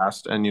pretty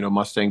fast, and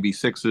Mustang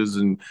V6s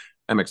and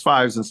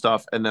MX5s and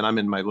stuff. And then I'm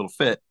in my little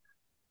Fit.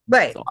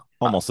 Right.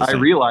 Almost the I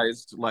same.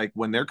 realized like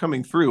when they're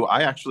coming through,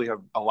 I actually have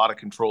a lot of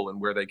control in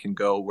where they can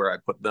go, where I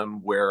put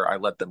them, where I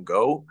let them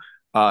go.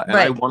 And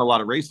I won a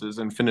lot of races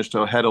and finished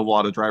ahead of a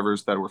lot of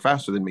drivers that were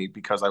faster than me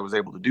because I was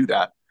able to do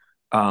that.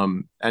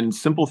 And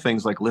simple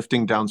things like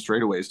lifting down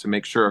straightaways to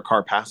make sure a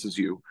car passes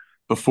you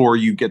before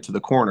you get to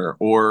the corner,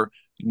 or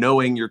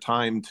knowing your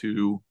time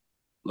to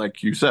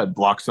like you said,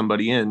 block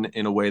somebody in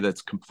a way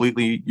that's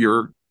completely,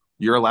 you're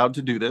allowed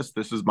to do this.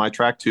 This is my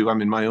track too.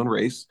 I'm in my own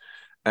race,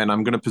 and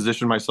I'm going to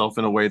position myself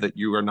in a way that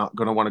you are not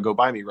going to want to go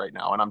by me right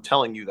now. And I'm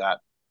telling you that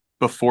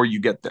before you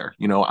get there.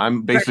 I'm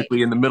Right.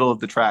 basically in the middle of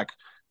the track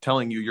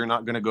telling you you're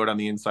not going to go down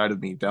the inside of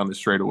me down the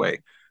straightaway.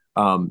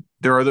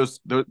 There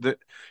are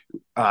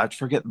I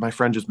forget, my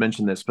friend just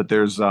mentioned this, but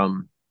there's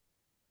Aaron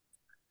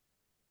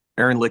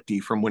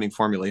Lichty from Winning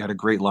Formula. He had a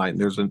great line.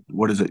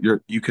 What is it?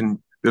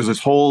 There's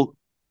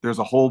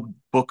a whole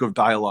book of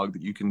dialogue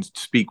that you can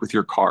speak with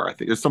your car. I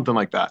think it's something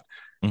like that.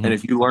 And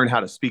if you learn how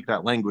to speak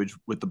that language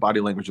with the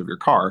body language of your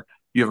car,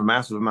 you have a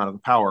massive amount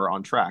of power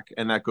on track.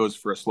 And that goes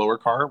for a slower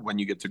car when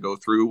you get to go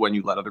through, when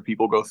you let other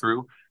people go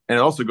through. And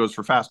it also goes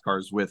for fast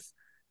cars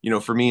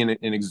for me,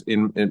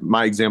 in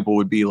my example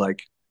would be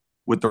like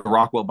with the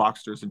Rockwell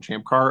Boxsters and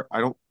Champ Car.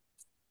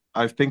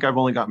 I think I've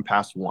only gotten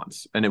past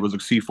once, and it was a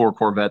C4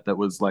 Corvette that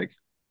was like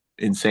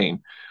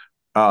insane.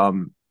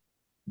 Um,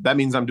 that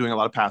means I'm doing a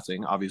lot of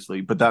passing,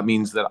 obviously, but that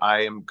means that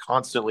I am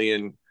constantly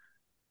in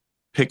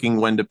picking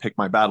when to pick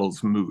my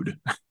battles mood.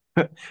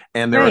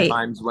 And there are Right.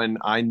 times when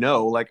I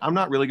know, like, I'm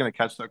not really going to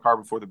catch that car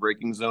before the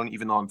braking zone,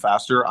 even though I'm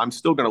faster. I'm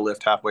still going to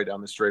lift halfway down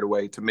the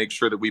straightaway to make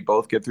sure that we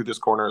both get through this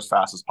corner as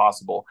fast as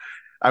possible.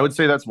 I would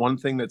say that's one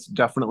thing that's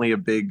definitely a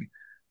big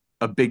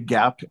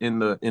gap in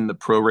the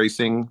pro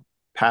racing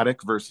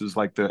paddock versus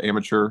like the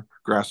amateur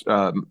grass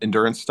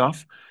endurance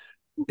stuff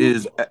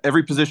is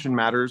every position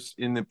matters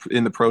in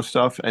the pro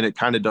stuff, and it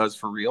kind of does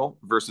for real,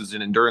 versus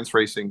in endurance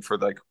racing for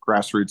like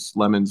grassroots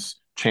lemons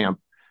champ.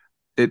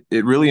 It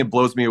really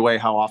blows me away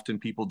how often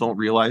people don't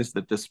realize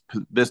that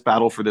this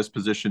battle for this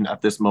position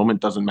at this moment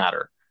doesn't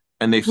matter,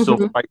 and they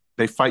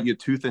fight you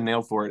tooth and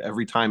nail for it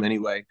every time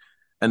anyway.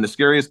 And the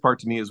scariest part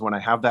to me is when I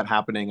have that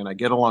happening and I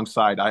get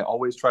alongside, I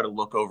always try to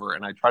look over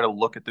and I try to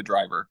look at the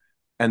driver,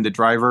 and the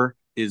driver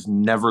is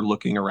never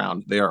looking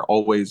around. They are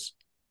always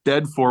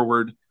dead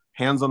forward,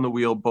 hands on the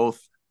wheel,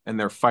 both, and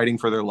they're fighting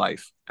for their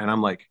life. And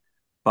I'm like,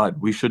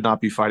 bud, we should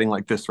not be fighting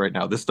like this right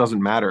now. This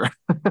doesn't matter.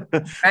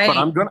 But Right.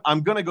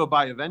 I'm gonna go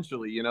by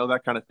eventually,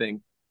 that kind of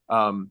thing.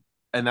 And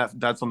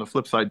that's on the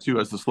flip side too.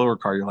 As the slower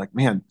car, you're like,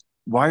 man,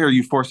 why are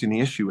you forcing the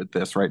issue with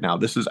this right now?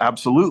 This is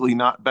absolutely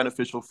not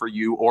beneficial for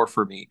you or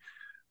for me.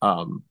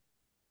 Um,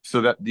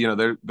 so that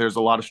there's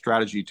a lot of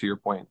strategy to your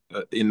point,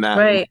 Right. in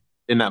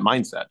that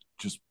mindset.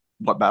 Just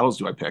what battles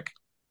do I pick?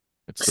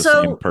 It's the same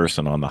So,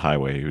 person on the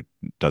highway who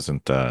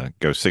doesn't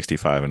go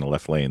 65 in the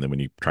left lane. Then when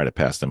you try to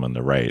pass them on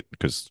the right,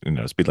 because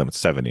speed limit's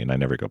 70, and I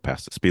never go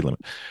past the speed limit,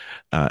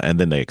 and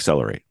then they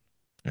accelerate.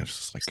 And it's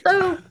just like,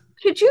 so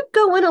could you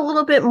go in a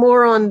little bit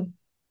more on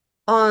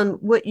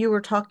what you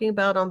were talking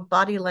about on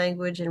body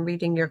language and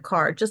reading your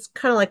card? Just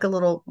kind of like a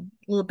little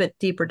bit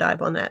deeper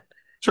dive on that.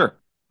 Sure.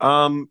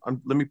 Let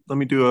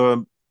me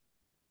can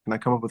I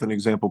come up with an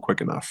example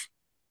quick enough?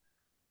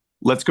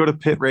 Let's go to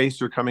pit race.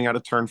 You're coming out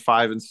of turn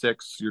 5 and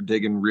 6. You're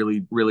digging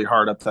really, really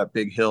hard up that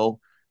big hill.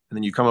 And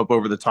then you come up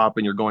over the top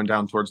and you're going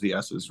down towards the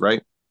S's,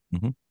 right?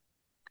 mhm.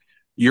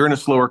 You're in a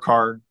slower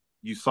car.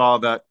 You saw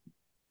that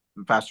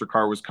the faster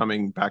car was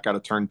coming back out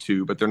of turn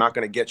 2, but they're not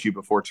going to get you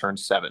before turn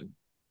 7.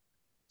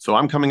 So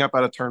I'm coming up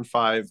out of turn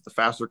 5. The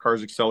faster car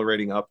is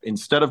accelerating up.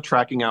 Instead of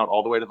tracking out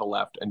all the way to the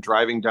left and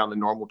driving down the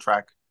normal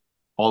track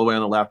all the way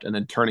on the left and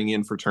then turning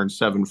in for turn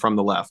 7 from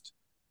the left,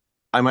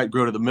 I might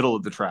go to the middle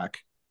of the track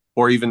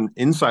or even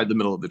inside the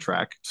middle of the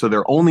track. So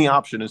their only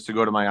option is to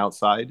go to my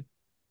outside.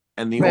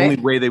 And the only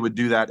Right. way they would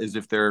do that is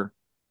if they're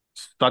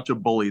such a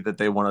bully that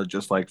they want to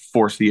just like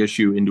force the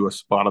issue into a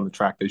spot on the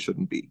track they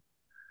shouldn't be.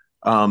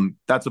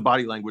 That's a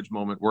body language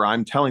moment where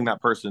I'm telling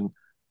that person,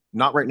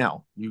 not right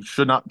now. You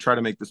should not try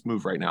to make this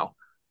move right now.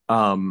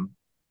 Um,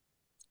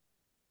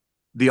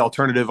 the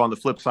alternative on the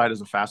flip side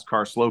is a fast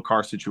car, slow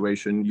car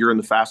situation. You're in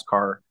the fast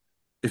car.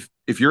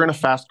 If you're in a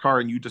fast car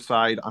and you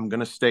decide I'm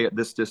going to stay at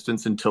this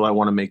distance until I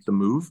want to make the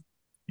move,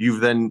 you've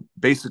then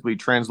basically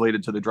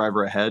translated to the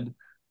driver ahead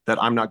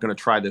that I'm not going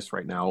to try this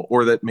right now,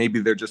 or that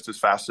maybe they're just as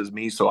fast as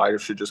me, so I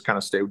should just kind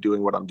of stay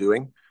doing what I'm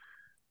doing.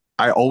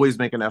 I always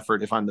make an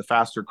effort, if I'm the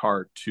faster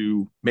car,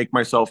 to make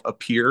myself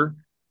appear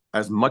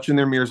as much in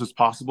their mirrors as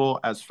possible,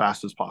 as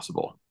fast as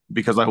possible,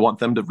 because I want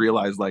them to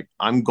realize like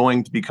I'm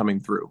going to be coming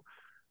through.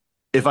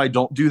 If I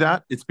don't do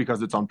that, it's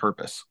because it's on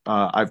purpose.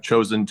 I've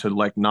chosen to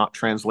like not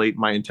translate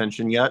my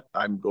intention yet.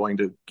 I'm going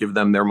to give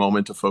them their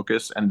moment to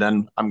focus, and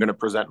then I'm going to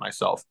present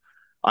myself.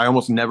 I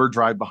almost never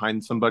drive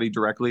behind somebody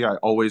directly. I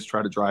always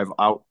try to drive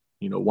out,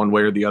 one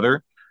way or the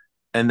other.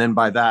 And then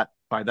by that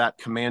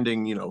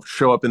commanding,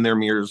 show up in their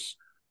mirrors,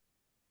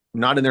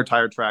 not in their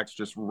tire tracks,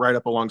 just right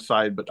up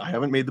alongside. But I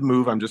haven't made the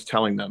move. I'm just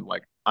telling them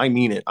like, I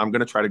mean it. I'm going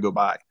to try to go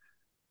by.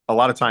 A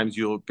lot of times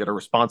you'll get a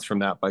response from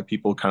that by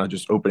people kind of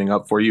just opening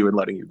up for you and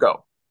letting you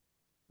go.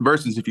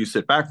 Versus if you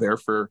sit back there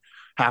for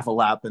half a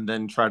lap and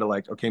then try to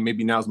like, okay,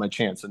 maybe now's my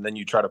chance, and then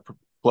you try to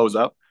close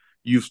up.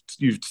 You've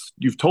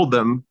told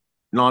them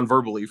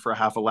non-verbally for a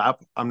half a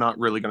lap, I'm not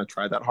really going to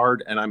try that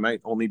hard, and I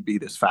might only be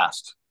this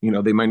fast.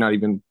 They might not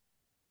even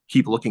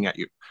keep looking at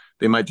you.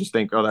 They might just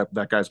think, oh,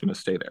 that guy's going to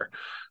stay there.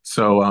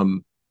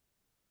 So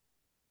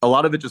a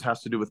lot of it just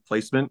has to do with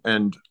placement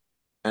and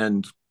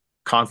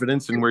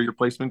confidence in where your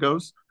placement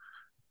goes.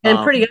 And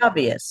pretty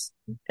obvious.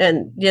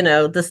 And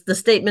the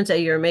statements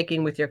that you're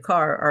making with your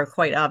car are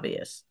quite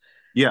obvious.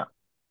 Yeah.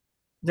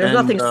 There's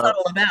nothing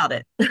subtle about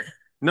it.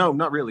 No,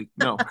 not really.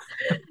 No.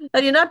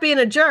 And you're not being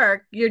a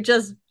jerk. You're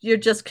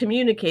just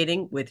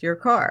communicating with your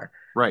car.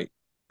 Right.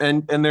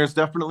 And there's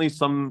definitely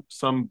some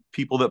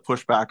people that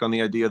push back on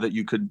the idea that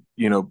you could,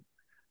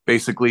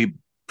 basically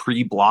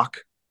pre-block.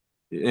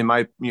 In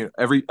my,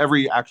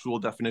 every actual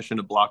definition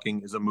of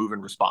blocking is a move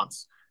and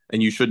response,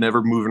 and you should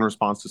never move in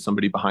response to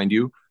somebody behind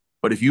you.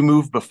 But if you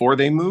move before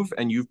they move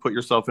and you've put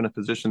yourself in a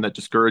position that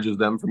discourages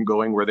them from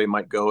going where they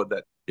might go,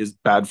 that is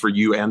bad for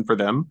you and for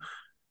them,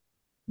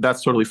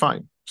 that's totally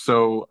fine.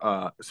 So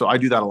I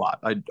do that a lot.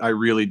 I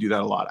really do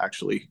that a lot,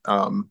 actually.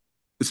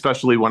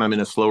 Especially when I'm in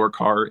a slower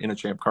car in a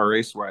champ car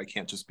race where I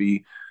can't just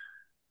be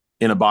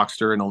in a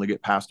Boxster and only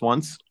get passed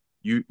once.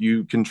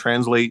 You can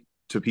translate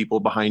to people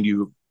behind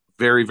you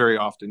very, very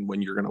often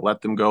when you're going to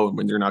let them go and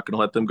when you're not going to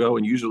let them go,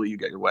 and usually you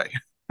get your way.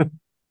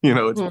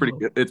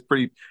 It's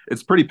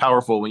pretty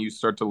powerful when you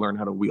start to learn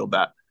how to wield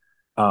that.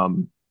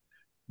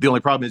 The only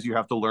problem is you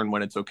have to learn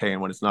when it's okay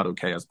and when it's not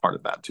okay as part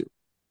of that too.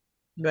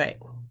 Right.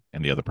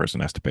 And the other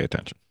person has to pay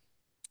attention.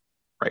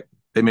 Right.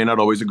 They may not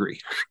always agree.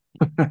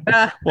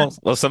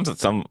 Well,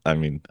 some. I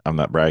mean, I'm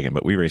not bragging,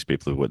 but we race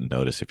people who wouldn't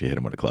notice if you hit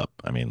them with a club.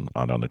 I mean,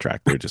 on the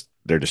track,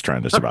 they're just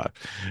trying to survive.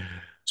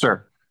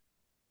 Sure.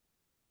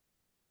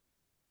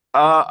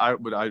 I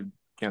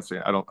can't say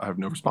I have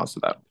no response to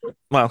that.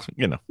 Well,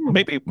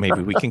 maybe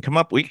we can come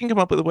up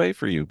with a way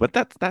for you, but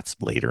that's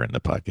later in the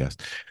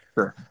podcast.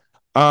 Sure.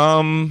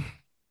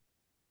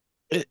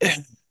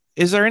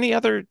 Is there any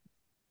other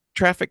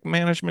traffic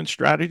management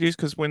strategies?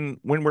 Because when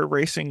we're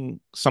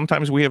racing,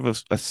 sometimes we have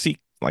a C,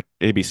 like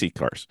ABC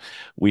cars.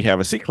 We have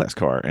a C class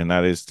car, and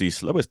that is the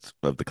slowest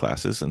of the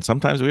classes. And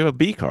sometimes we have a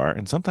B car,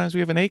 and sometimes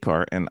we have an A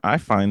car. And I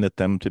find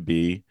them to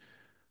be,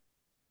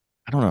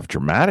 I don't know if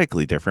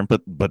dramatically different,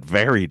 but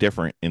very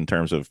different in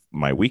terms of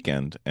my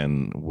weekend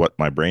and what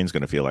my brain's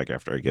going to feel like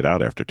after I get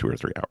out after 2 or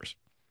 3 hours.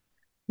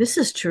 This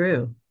is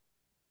true.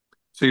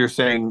 So you're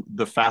saying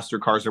the faster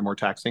cars are more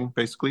taxing,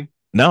 basically?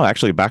 No,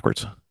 actually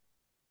backwards.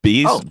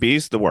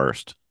 B's the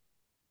worst.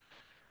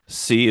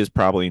 C is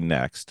probably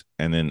next,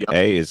 and then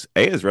A is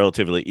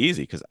relatively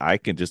easy because I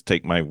can just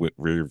take my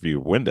rear view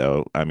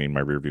window. I mean, my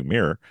rear view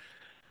mirror,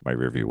 my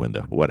rear view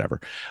window, whatever.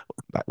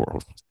 That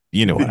world,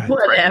 you know what?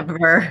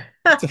 Whatever.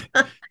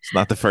 It's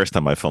not the first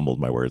time I fumbled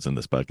my words in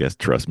this podcast.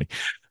 Trust me.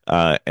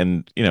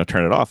 And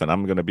turn it off, and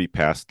I'm going to be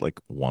passed like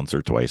once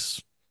or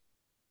twice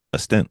a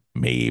stint,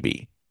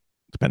 maybe,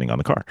 depending on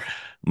the car.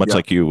 Much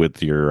like you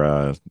with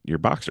your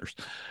Boxsters.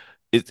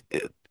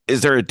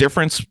 Is there a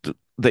difference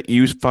that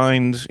you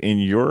find in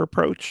your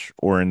approach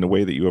or in the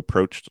way that you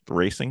approached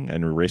racing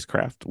and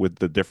racecraft with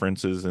the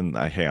differences in,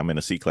 hey, I'm in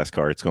a C-class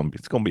car. It's going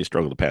to be a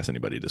struggle to pass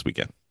anybody this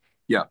weekend.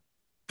 Yeah,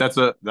 that's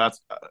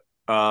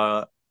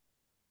a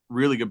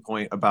really good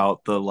point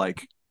about the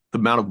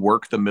amount of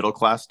work the middle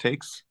class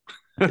takes.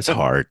 It's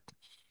hard.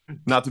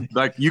 Not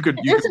to you could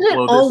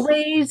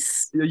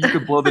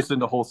blow this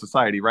into whole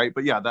society, right?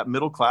 But yeah, that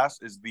middle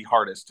class is the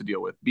hardest to deal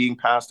with, being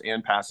passed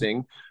and passing.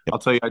 Yep. I'll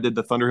tell you, I did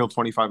the Thunderhill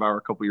 25-hour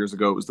a couple years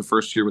ago. It was the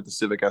first year with the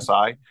Civic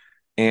Si,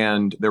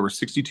 and there were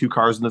 62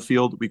 cars in the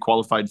field. We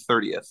qualified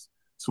 30th,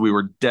 so we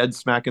were dead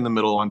smack in the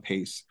middle on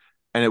pace.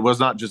 And it was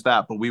not just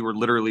that, but we were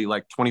literally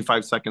like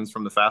 25 seconds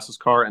from the fastest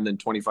car and then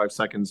 25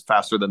 seconds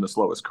faster than the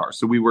slowest car.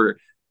 So we were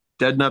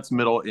dead nuts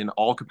middle in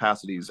all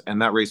capacities,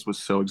 and that race was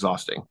so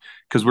exhausting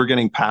because we're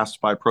getting passed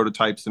by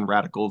prototypes and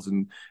radicals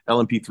and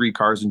LMP3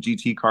 cars and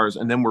GT cars,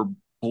 and then we're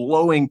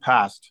blowing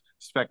past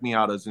spec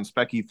Miatas and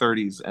spec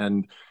E30s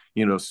and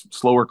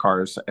slower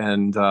cars,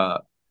 and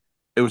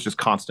it was just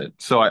constant.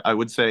 So I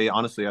would say,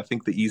 honestly, I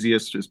think the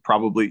easiest is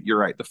probably, you're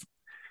right,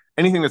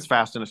 anything that's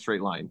fast in a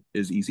straight line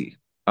is easy.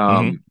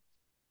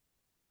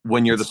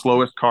 When you're the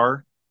slowest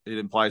car, it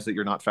implies that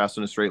you're not fast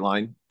in a straight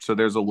line, so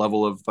there's a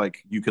level of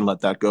you can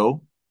let that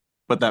go.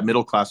 But that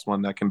middle class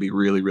one, that can be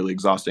really, really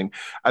exhausting.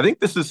 I think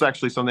this is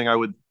actually something I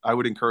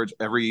would encourage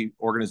every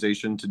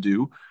organization to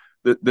do.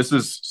 This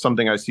is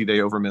something I see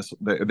they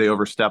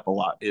overstep a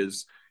lot,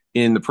 is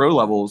in the pro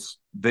levels,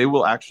 they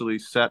will actually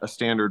set a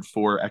standard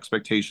for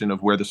expectation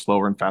of where the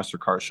slower and faster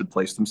cars should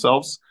place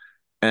themselves.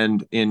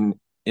 And in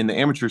the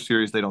amateur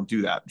series, they don't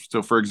do that.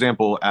 So for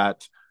example,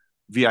 at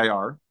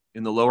VIR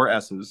in the lower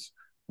S's,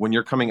 when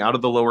you're coming out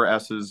of the lower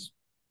S's,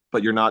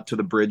 but you're not to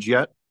the bridge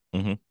yet,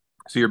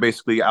 so you're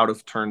basically out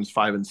of turns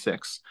 5 and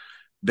 6.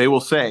 They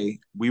will say,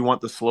 we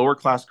want the slower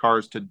class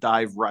cars to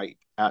dive right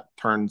at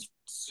turns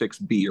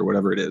 6B or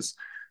whatever it is,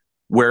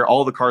 where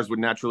all the cars would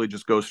naturally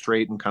just go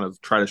straight and kind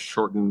of try to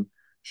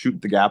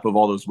shoot the gap of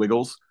all those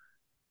wiggles.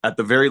 At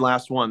the very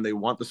last one, they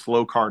want the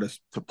slow car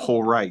to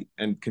pull right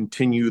and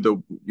continue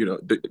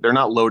they're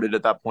not loaded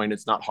at that point.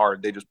 It's not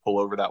hard. They just pull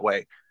over that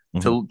way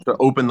to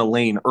open the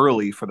lane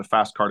early for the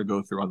fast car to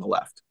go through on the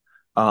left.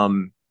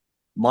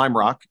 Lime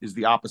Rock is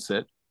the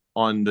opposite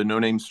on the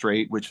no-name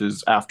straight, which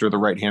is after the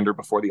right-hander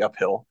before the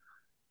uphill.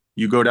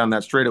 You go down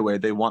that straightaway,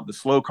 they want the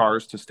slow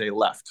cars to stay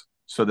left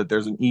so that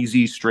there's an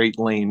easy straight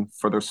lane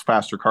for those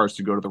faster cars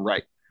to go to the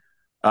right.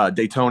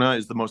 Daytona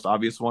is the most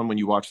obvious one. When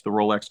you watch the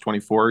Rolex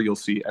 24, you'll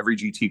see every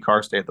GT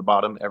car stay at the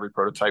bottom, every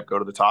prototype go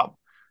to the top.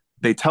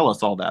 They tell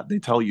us all that. They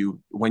tell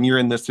you when you're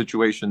in this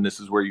situation, this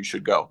is where you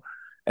should go.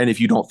 And if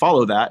you don't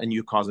follow that and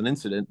you cause an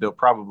incident, they'll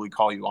probably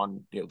call you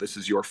on, this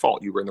is your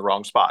fault. You were in the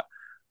wrong spot.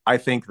 I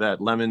think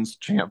that Lemon's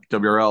Champ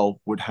WRL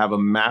would have a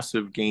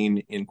massive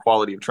gain in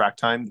quality of track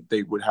time.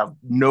 They would have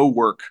no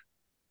work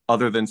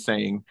other than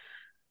saying,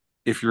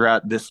 if you're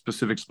at this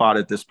specific spot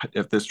at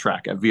this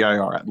track, at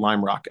VIR, at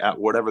Lime Rock, at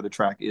whatever the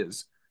track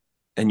is,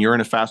 and you're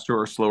in a faster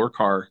or slower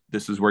car,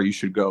 this is where you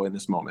should go in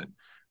this moment.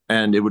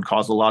 And it would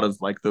cause a lot of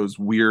like those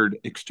weird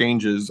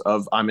exchanges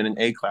of I'm in an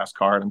A class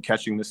car and I'm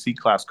catching the C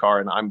class car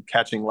and I'm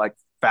catching like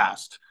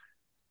fast.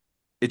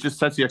 It just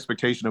sets the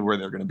expectation of where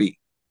they're going to be.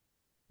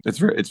 It's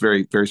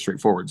very, very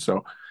straightforward.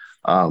 So,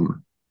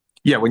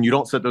 yeah, when you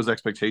don't set those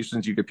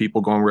expectations, you get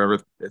people going wherever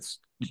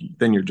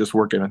then you're just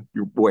working,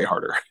 you're way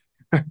harder.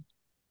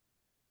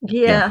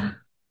 Yeah.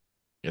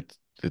 It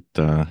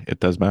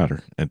does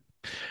matter.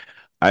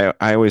 I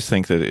always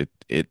think that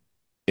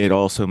it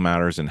also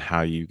matters in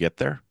how you get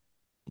there.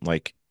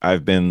 Like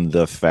I've been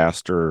the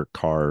faster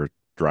car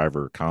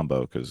driver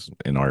combo because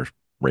in our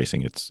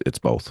racing it's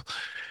both.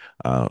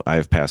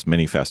 I've passed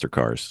many faster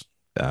cars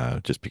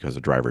just because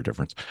of driver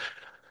difference.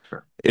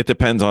 Sure. It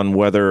depends on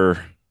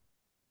whether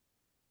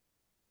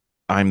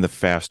I'm the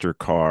faster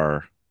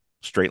car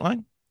straight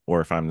line or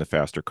if I'm the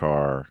faster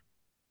car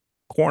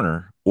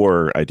corner,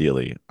 or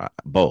ideally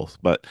both.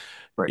 But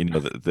Right.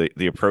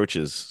 the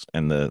approaches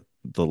and the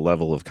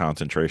level of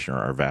concentration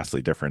are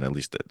vastly different, at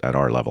least at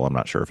our level. I'm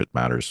not sure if it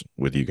matters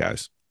with you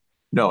guys.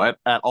 No,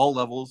 at all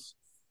levels,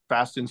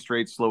 fast in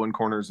straights, slow in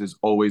corners is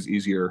always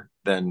easier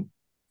than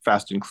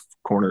fast in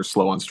corners,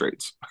 slow on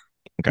straights.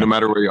 Okay. No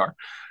matter where you are.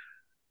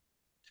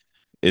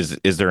 Is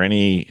there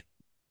any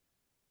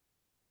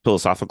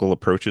philosophical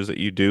approaches that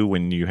you do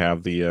when you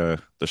have the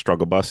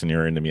struggle bus and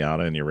you're in the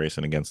Miata and you're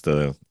racing against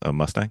a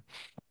Mustang,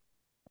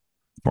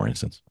 for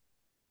instance?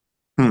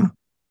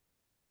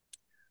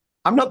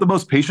 I'm not the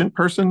most patient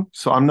person,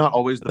 so I'm not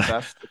always the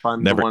best. If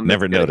I'm never the one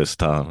never noticed,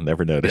 Tom.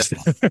 Never noticed.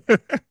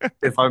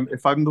 If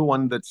I'm the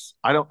one that's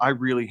I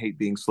really hate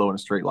being slow in a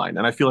straight line,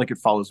 and I feel like it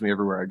follows me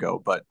everywhere I go,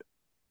 but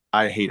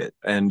I hate it.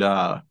 And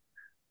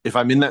if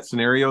I'm in that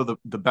scenario,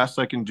 the best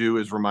I can do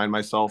is remind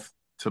myself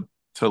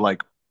to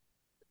like.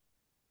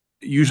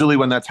 Usually,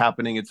 when that's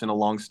happening, it's in a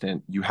long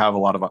stint. You have a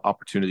lot of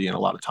opportunity and a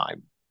lot of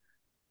time,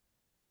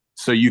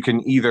 so you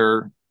can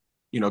either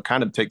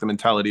kind of take the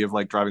mentality of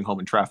like driving home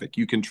in traffic.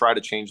 You can try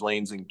to change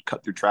lanes and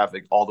cut through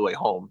traffic all the way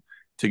home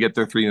to get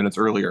there 3 minutes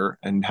earlier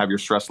and have your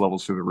stress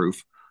levels through the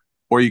roof.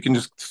 Or you can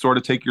just sort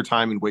of take your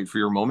time and wait for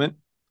your moment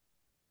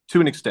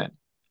to an extent.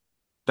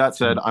 That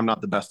said, I'm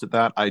not the best at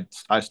that.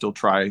 I still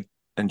try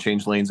and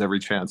change lanes every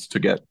chance to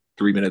get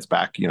 3 minutes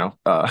back,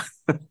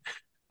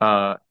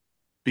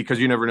 because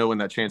you never know when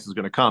that chance is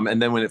going to come. And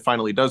then when it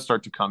finally does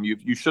start to come,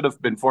 you should have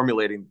been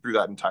formulating through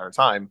that entire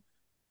time.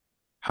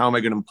 How am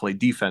I going to play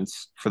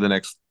defense for the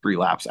next 3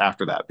 laps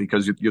after that?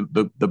 Because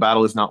the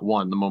battle is not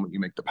won the moment you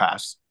make the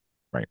pass.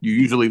 Right. You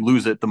usually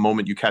lose it the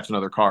moment you catch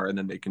another car, and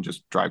then they can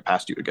just drive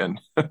past you again.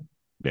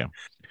 Yeah.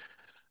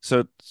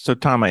 So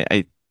Tom,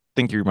 I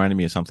think you reminded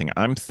me of something.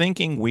 I'm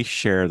thinking we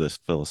share this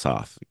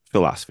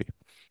philosophy.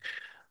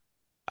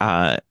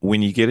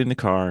 When you get in the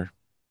car,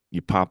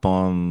 you pop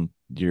on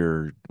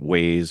your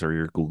Waze or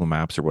your Google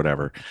Maps or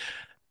whatever.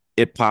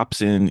 It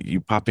pops in,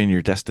 you pop in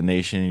your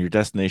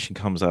destination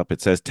comes up,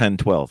 it says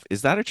 10:12.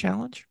 Is that a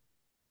challenge?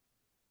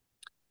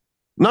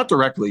 Not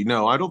directly,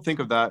 no. I don't think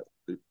of that.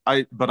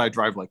 But I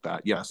drive like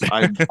that. Yes,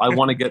 I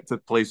want to get to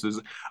places.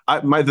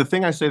 The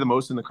thing I say the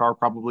most in the car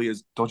probably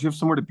is, "Don't you have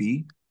somewhere to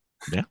be?"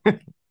 Yeah,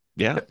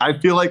 yeah. I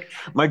feel like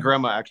my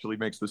grandma actually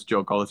makes this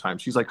joke all the time.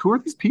 She's like, "Who are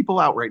these people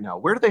out right now?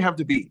 Where do they have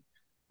to be?"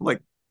 I'm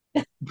like,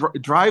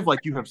 drive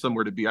like you have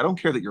somewhere to be. I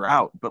don't care that you're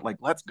out, but like,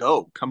 let's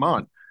go. Come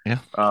on. Yeah.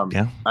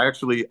 Yeah.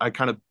 I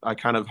kind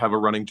of have a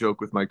running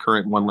joke with my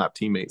current one lap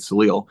teammate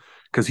Salil,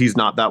 because he's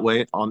not that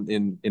way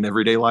in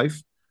everyday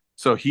life.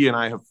 So he and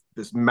I have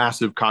this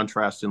massive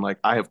contrast in like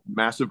I have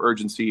massive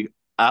urgency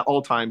at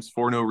all times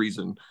for no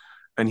reason,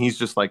 and he's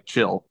just like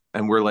chill,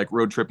 and we're like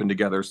road tripping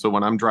together. So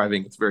when I'm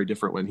driving, it's very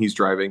different when he's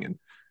driving, and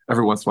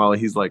every once in a while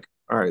he's like,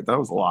 "All right, that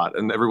was a lot,"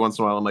 and every once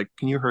in a while I'm like,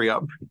 "Can you hurry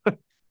up?"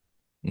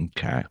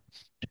 Okay.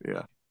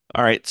 Yeah.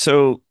 All right.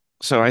 So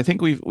I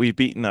think we've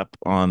beaten up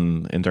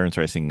on endurance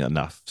racing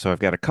enough. So I've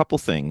got a couple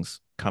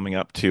things coming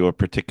up to a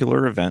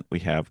particular event we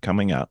have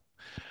coming up,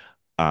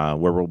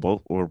 where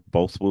we're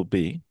both will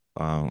be.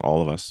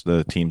 All of us,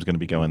 the team's going to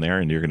be going there,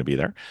 and you're going to be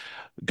there.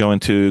 Going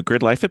to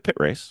Grid Life at Pit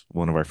Race,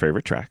 one of our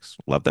favorite tracks.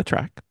 Love that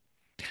track.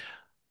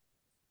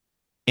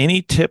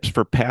 Any tips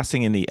for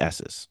passing in the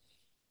S's?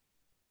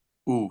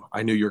 Ooh,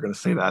 I knew you were going to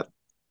say that.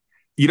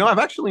 I've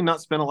actually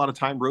not spent a lot of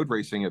time road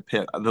racing at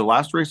Pitt. The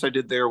last race I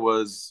did there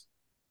was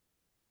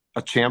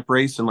a champ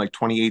race in like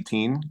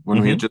 2018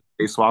 when we had just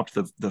swapped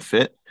the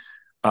fit.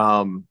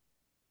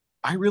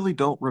 I really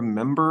don't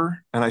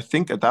remember. And I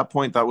think at that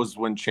point, that was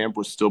when Champ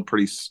was still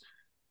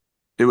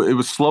it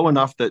was slow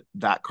enough that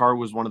that car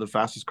was one of the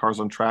fastest cars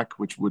on track,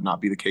 which would not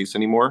be the case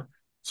anymore.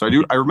 So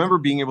I remember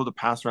being able to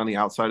pass around the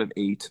outside of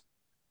 8,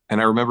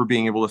 and I remember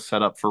being able to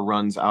set up for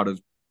runs out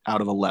of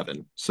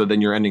 11. So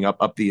then you're ending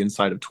up the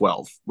inside of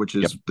 12, which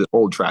is the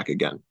old track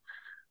again.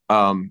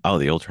 Oh,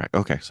 the old track.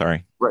 Okay,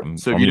 sorry. Right.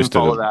 So if I'm you used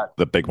didn't follow to that,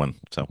 the big one.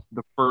 So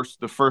the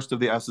first of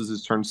the S's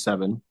is turn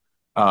 7.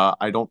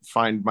 I don't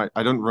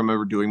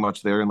remember doing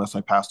much there unless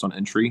I passed on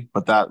entry,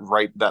 but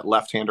that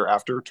left-hander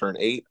after turn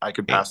 8, I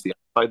could pass the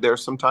outside there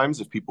sometimes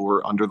if people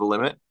were under the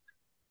limit.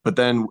 But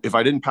then if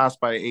I didn't pass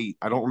by 8,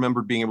 I don't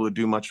remember being able to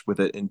do much with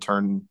it in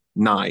turn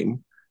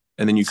 9.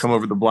 And then you come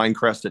over the blind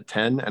crest at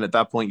 10, and at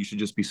that point you should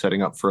just be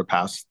setting up for a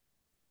pass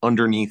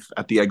underneath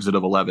at the exit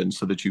of 11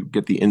 so that you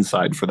get the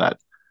inside for that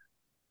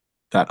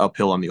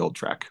uphill on the old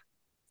track.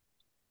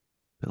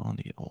 Bill on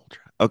the old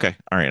track. Okay.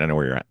 All right. I know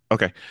where you're at.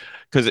 Okay.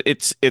 Because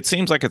it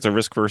seems like it's a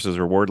risk versus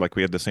reward. Like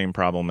we had the same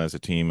problem as a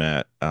team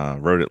at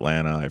Road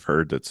Atlanta. I've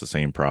heard that's the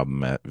same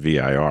problem at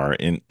VIR.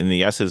 In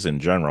the S's in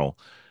general,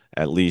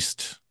 at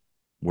least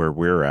where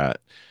we're at,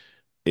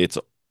 it's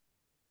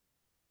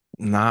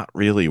not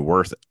really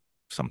worth it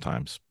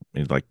sometimes.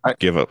 Like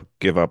give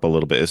up a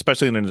little bit,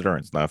 especially in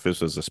endurance. Now, if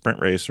this was a sprint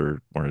race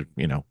or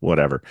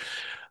whatever,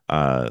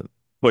 uh,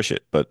 push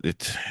it. But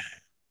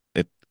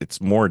it's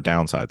more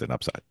downside than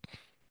upside.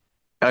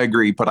 I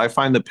agree, but I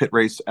find the pit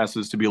race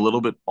S's to be a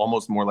little bit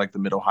almost more like the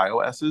Mid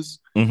Ohio S's,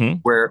 Mm-hmm.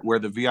 where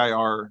the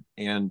VIR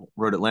and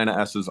Road Atlanta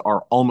S's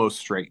are almost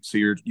straight. So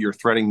you're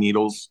threading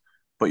needles,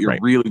 but you're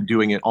really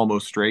doing it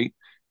almost straight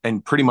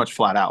and pretty much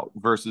flat out.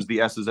 Versus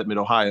the S's at Mid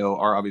Ohio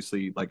are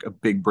obviously like a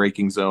big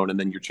braking zone, and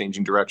then you're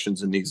changing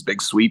directions in these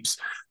big sweeps.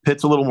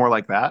 Pit's a little more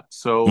like that,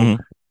 so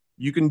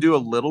you can do a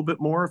little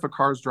bit more if a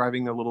car's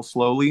driving a little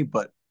slowly,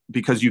 but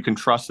because you can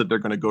trust that they're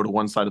going to go to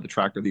one side of the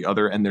track or the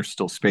other and there's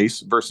still space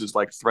versus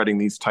like threading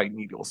these tight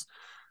needles.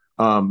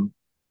 But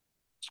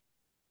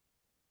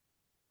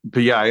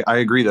yeah, I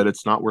agree that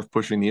it's not worth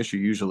pushing the issue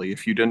usually.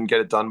 If you didn't get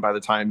it done by the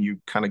time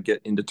you kind of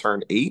get into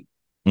turn 8,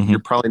 you're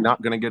probably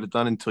not going to get it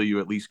done until you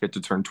at least get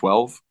to turn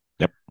 12.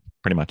 Yep,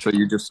 pretty much. So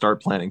you just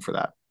start planning for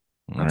that.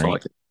 That's all I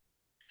can.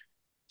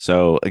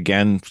 So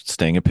again,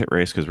 staying a pit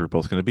race because we're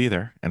both going to be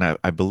there. And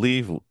I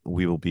believe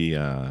we will be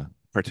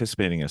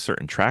participating in a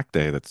certain track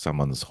day that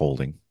someone's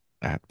holding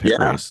at pit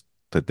race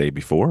the day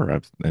before.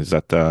 Is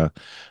that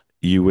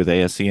you with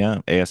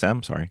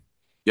ASM? Sorry.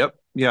 Yep.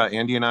 Yeah.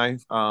 Andy and I,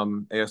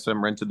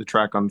 ASM rented the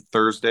track on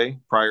Thursday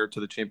prior to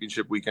the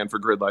championship weekend for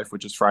Grid Life,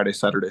 which is Friday,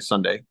 Saturday,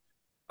 Sunday.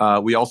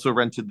 We also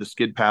rented the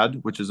skid pad,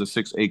 which is a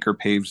 6-acre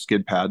paved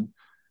skid pad.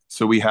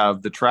 So we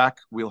have the track,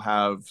 we'll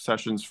have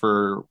sessions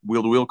for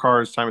wheel-to-wheel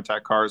cars, time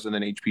attack cars, and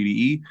then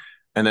HPDE.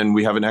 And then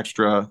we have an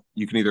extra,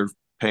 you can either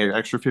pay an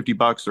extra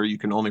 $50 or you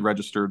can only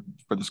register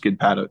for the skid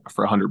pad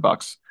for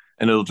 $100.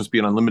 And it'll just be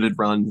an unlimited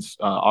runs,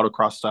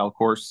 autocross style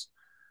course.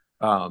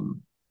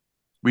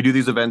 We do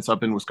these events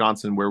up in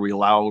Wisconsin where we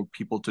allow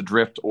people to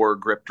drift or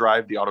grip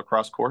drive the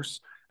autocross course.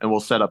 And we'll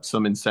set up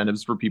some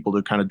incentives for people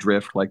to kind of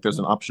drift. Like there's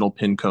an optional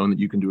pin cone that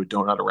you can do a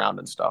donut around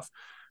and stuff.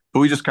 But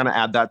we just kind of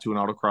add that to an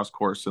autocross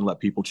course and let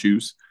people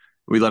choose.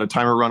 We let a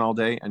timer run all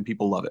day and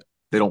people love it.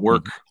 They don't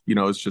work.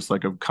 It's just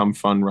like a come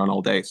fun run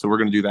all day. So we're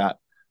going to do that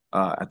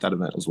at that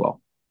event as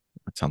well.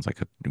 That sounds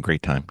like a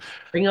great time.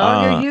 Bring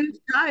all your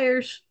used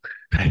tires.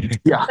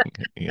 Yeah.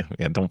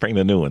 Don't bring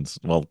the new ones.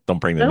 Well, don't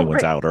bring the new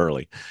ones out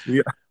early.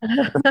 Yeah.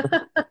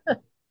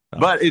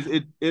 But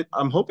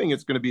I'm hoping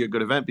it's going to be a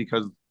good event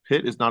because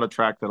Pitt is not a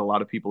track that a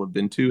lot of people have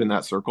been to in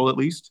that circle, at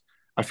least.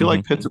 I feel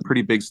like Pitt's a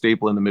pretty big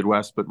staple in the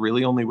Midwest, but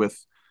really only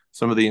with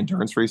some of the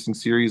endurance racing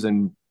series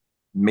and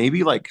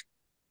maybe like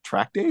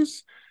track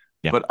days.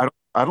 Yeah. But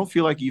I don't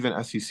feel like even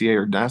SCCA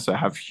or NASA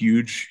have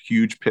huge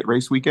pit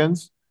race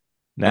weekends.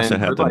 NASA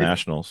had the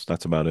Nationals.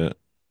 That's about it.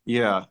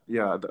 Yeah,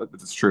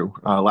 that's true.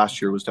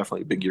 Last year was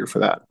definitely a big year for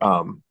that.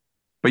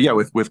 But yeah,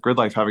 with Grid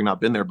Life having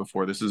not been there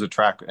before, this is a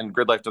track, and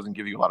Grid Life doesn't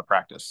give you a lot of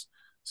practice.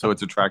 So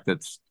it's a track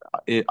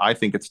I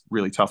think it's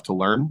really tough to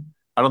learn.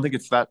 I don't think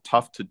it's that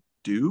tough to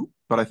do,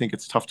 but I think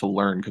it's tough to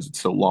learn because it's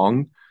so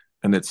long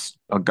and it's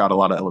got a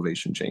lot of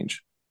elevation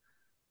change.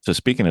 So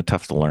speaking of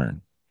tough to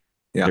learn,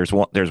 there's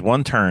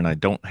one turn I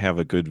don't have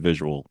a good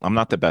visual. I'm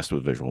not the best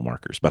with visual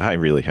markers, but I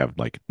really have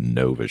like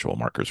no visual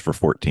markers for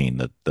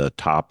 14. The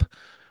top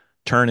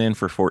turn in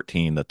for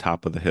 14, the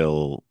top of the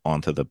hill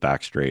onto the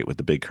back straight with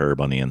the big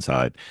curb on the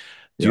inside.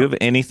 Do you have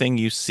anything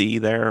you see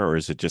there, or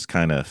is it just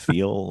kind of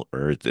feel,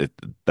 or is it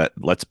that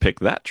let's pick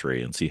that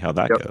tree and see how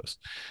that goes?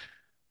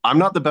 I'm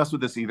not the best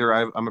with this either.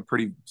 I'm a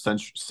pretty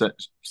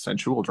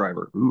sensual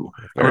driver. Ooh,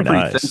 very I'm a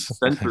pretty nice.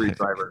 sensory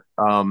driver.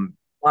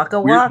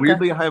 Waka waka.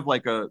 Weirdly, I have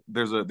like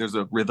there's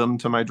a rhythm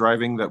to my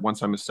driving that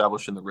once I'm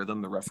established in the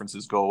rhythm, the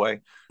references go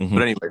away.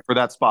 But anyway, for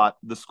that spot,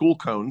 the school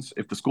cones,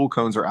 if the school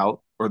cones are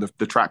out, or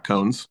the track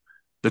cones,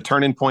 the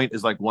turn-in point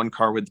is like one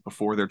car width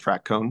before their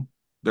track cone,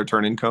 their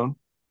turn-in cone.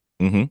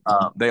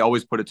 They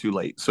always put it too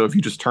late. So if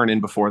you just turn in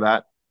before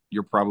that,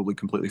 you're probably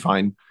completely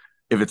fine.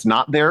 If it's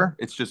not there,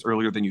 it's just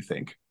earlier than you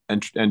think.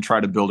 and try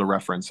to build a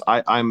reference.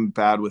 I'm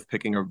bad with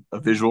picking a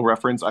visual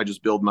reference. I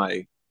just build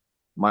my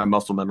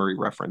muscle memory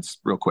reference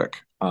real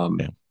quick,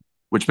 Yeah.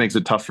 which makes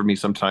it tough for me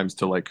sometimes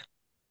to like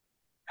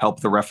help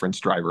the reference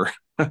driver.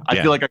 I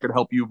Yeah. feel like I could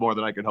help you more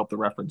than I could help the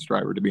reference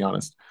driver, to be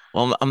honest.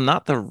 Well, I'm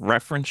not the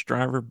reference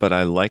driver, but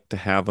I like to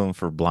have them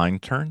for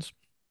blind turns,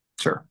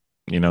 Sure.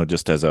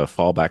 just as a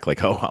fallback,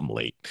 like, oh, I'm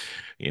late,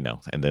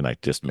 and then I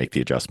just make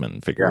the adjustment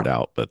and figure Yeah. it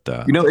out. But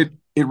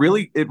It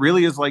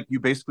really is like you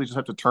basically just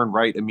have to turn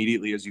right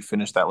immediately as you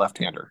finish that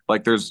left-hander.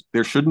 Like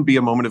there shouldn't be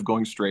a moment of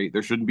going straight.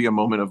 There shouldn't be a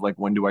moment of like,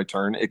 when do I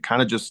turn? It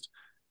kind of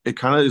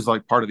is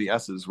like part of the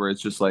S's, where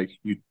it's just like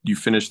you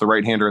finish the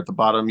right-hander at the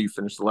bottom, you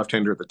finish the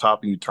left-hander at the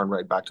top, and you turn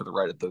right back to the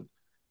right at the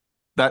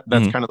that's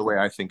Mhm. kind of the way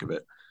I think of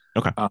it.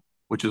 Okay.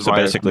 Which is So why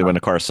basically, when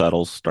the car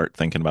settles, start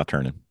thinking about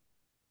turning.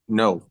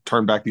 no,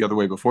 turn back the other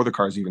way before the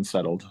car's even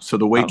settled. So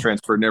the weight Oh,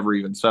 transfer never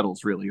even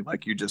settles, really.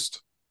 Like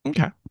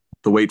okay.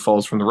 the weight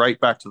falls from the right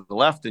back to the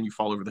left, and you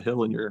fall over the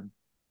hill, and you're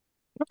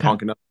Okay.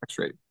 honking up back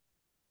straight.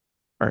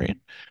 All right.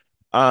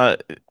 Uh,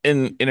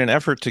 in an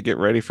effort to get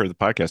ready for the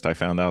podcast, I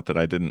found out that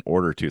I didn't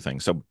order two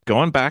things. So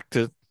going back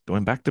to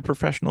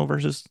professional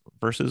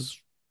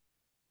versus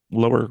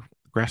lower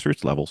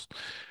grassroots levels.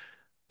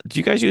 Do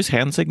you guys use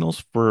hand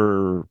signals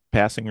for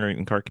passing or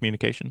in-car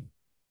communication?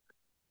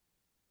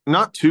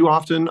 Not too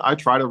often. I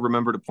try to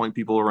remember to point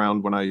people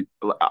around when I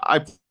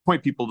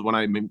point people when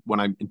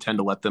I intend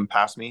to let them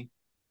pass me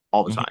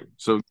all the Mhm. time.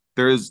 So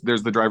there's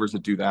the drivers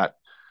that do that.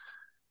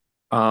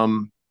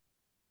 Um,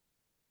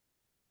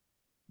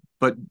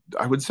 but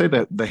I would say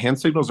that the hand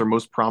signals are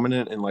most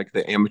prominent in like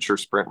the amateur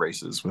sprint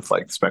races with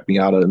like Spec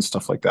Miata and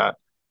stuff like that.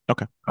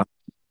 Okay. Uh,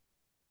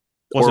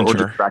 Wasn't or just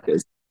sure. track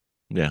days.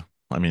 Yeah.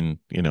 I mean,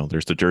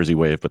 there's the Jersey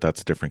wave, but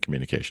that's a different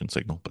communication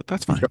signal, but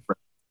that's fine.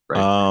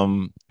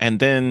 Right. And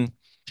then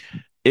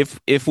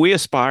if we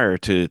aspire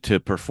to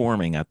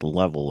performing at the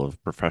level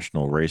of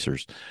professional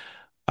racers,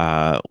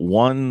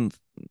 one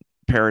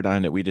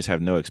paradigm that we just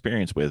have no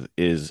experience with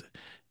is,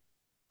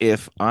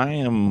 if I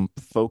am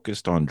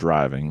focused on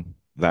driving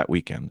that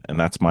weekend, and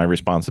that's my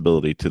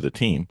responsibility to the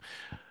team,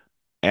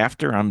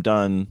 after I'm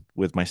done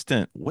with my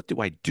stint, what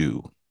do I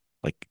do?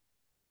 Like,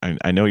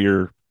 I know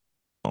you're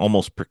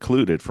almost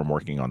precluded from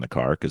working on the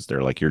car because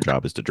they're like, your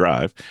job is to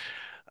drive.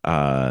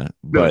 No, it's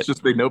But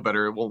just they know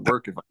better. It won't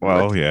work if I do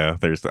well, it. yeah,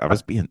 I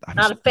was being,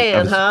 Not a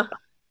fan, huh?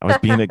 I was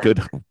being a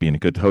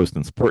good host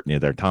and supporting you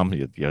there, Tom.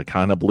 You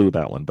kind of blew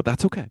that one, but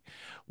that's okay.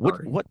 What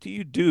Sorry. what do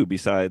you do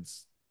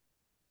besides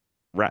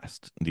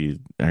rest?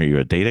 Are you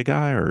a data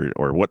guy,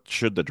 or what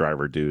should the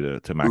driver do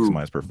to Ooh.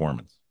 maximize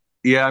performance?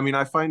 Yeah, I mean,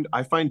 I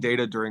find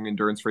data during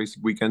endurance race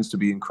weekends to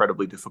be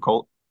incredibly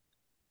difficult.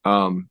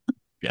 Um,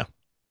 Yeah.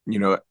 you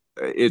know,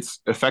 it's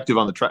effective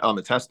on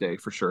the test day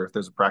for sure if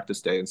there's a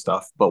practice day and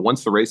stuff. But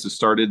once the race is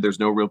started, there's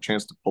no real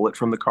chance to pull it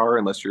from the car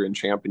unless you're in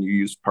champ and you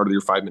use part of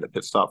your 5 minute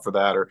pit stop for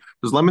that. Or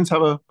does Lemons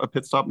have a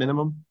pit stop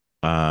minimum?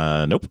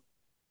 Nope.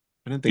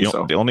 I didn't You think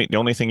know, so. the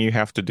only thing you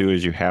have to do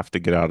is you have to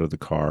get out of the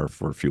car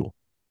for fuel.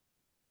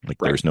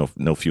 Like, Right. there's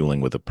no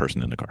fueling with a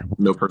person in the car.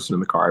 No person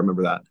in the car. I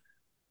remember that.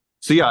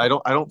 So yeah, I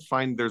don't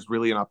find there's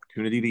really an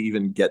opportunity to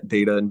even get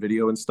data and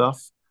video and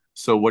stuff.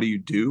 So what do you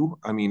do?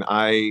 I mean,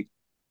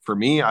 for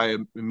me, I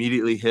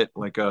immediately hit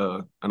like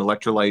an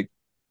electrolyte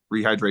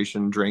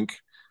rehydration drink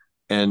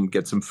and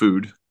get some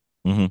food,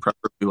 Hmm.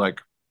 preferably like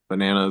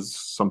bananas,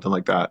 something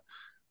like that.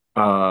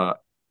 Uh,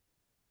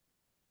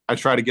 I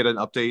try to get an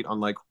update on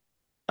like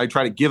I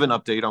try to give an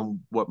update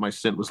on what my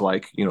stint was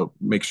like.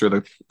 Make sure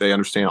that they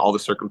understand all the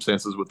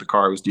circumstances with the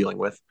car I was dealing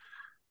with.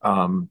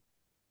 Um,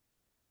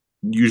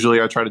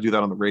 Usually I try to do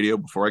that on the radio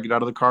before I get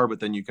out of the car, but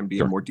then you can be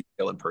in Sure. more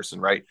detail in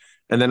person, right?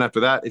 And then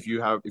after that, if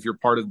you're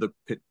part of the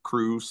pit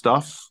crew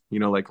stuff,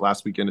 like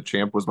last weekend at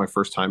Champ was my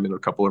first time in a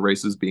couple of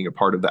races being a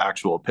part of the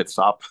actual pit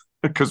stop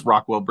because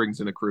Rockwell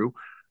brings in a crew.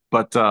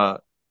 But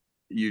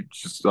you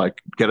just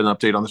like get an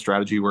update on the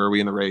strategy. Where are we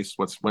in the race?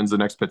 When's the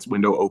next pits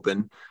window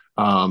open?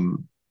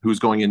 Who's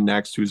going in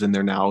next? Who's in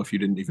there now? If you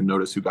didn't even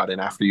notice who got in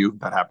after you,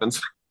 that happens.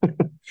 I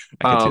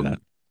could see that.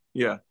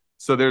 Yeah.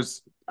 So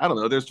I don't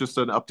know, there's just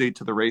an update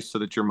to the race so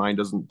that your mind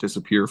doesn't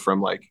disappear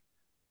from like,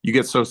 you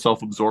get so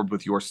self-absorbed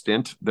with your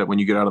stint that when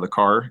you get out of the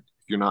car,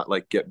 if you're not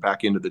like get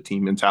back into the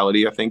team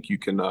mentality, I think you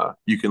can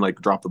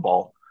like drop the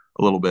ball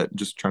a little bit,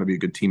 just trying to be a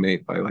good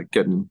teammate by like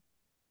getting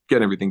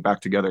everything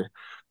back together.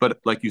 But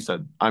like you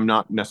said, I'm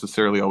not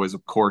necessarily always a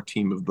core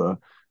team of the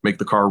make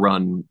the car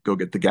run, go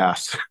get the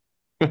gas.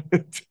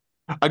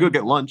 I go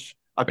get lunch.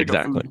 I pick up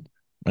Exactly. food.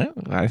 Well,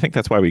 I think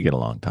that's why we get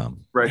along,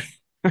 Tom. Right.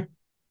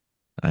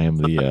 I am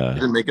the I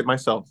didn't make it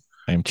myself.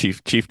 I am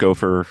chief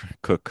gopher,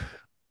 cook,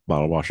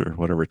 bottle washer,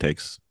 whatever it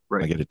takes. I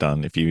Right. get it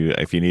done. If you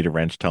need a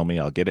wrench, tell me,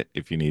 I'll get it.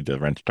 If you need the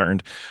wrench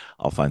turned,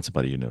 I'll find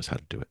somebody who knows how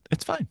to do it.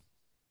 It's fine.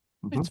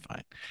 Mhm. It's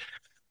fine.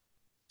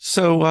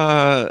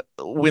 So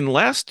when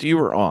last you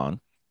were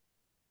on,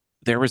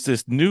 there was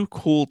this new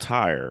cool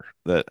tire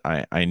that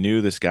I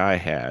knew this guy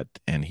had,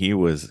 and he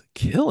was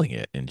killing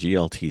it in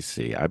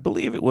GLTC. I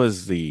believe it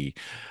was the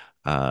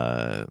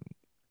uh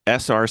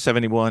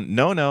SR71.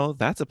 No,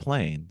 that's a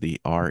plane. The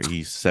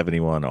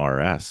RE71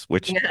 RS,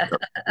 which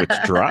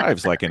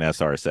drives like an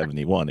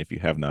SR71. If you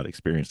have not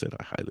experienced it,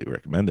 I highly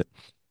recommend it.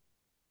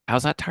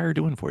 How's that tire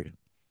doing for you?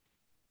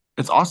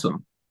 It's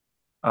awesome.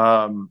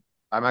 I'm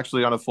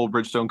actually on a full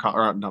Bridgestone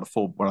or not a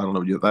full, what I don't know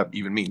what that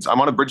even means.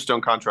 I'm on a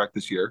Bridgestone contract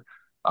this year.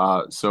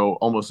 So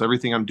almost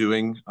everything I'm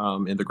doing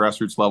in the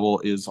grassroots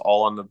level is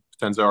all on the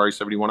Potenza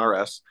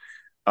RE71 RS.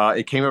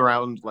 It came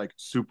around like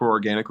super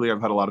organically.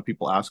 I've had a lot of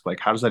people ask, like,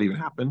 how does that even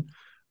happen?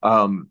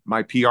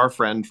 My PR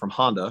friend from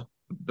Honda,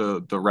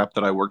 the rep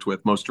that I worked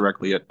with most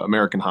directly at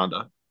American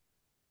Honda,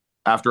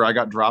 after I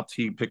got dropped,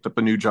 he picked up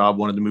a new job,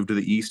 wanted to move to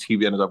the East. He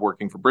ended up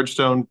working for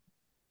Bridgestone,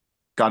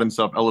 got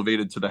himself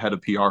elevated to the head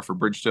of PR for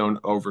Bridgestone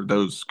over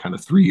those kind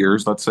of 3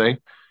 years, let's say.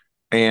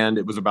 And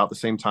it was about the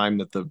same time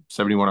that the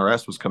 71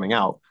 RS was coming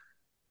out.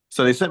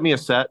 So they sent me a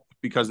set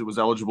because it was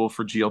eligible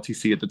for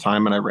GLTC at the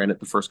time, and I ran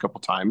it the first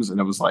couple times, and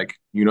it was like,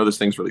 this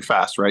thing's really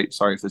fast, right?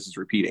 Sorry if this is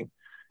repeating.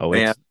 Oh,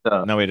 and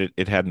no,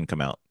 it hadn't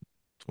come out.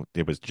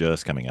 It was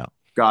just coming out.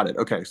 Got it.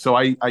 Okay, so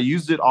I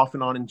used it off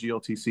and on in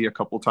GLTC a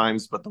couple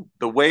times, but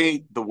the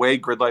way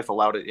Grid Life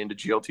allowed it into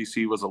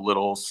GLTC was a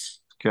little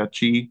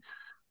sketchy.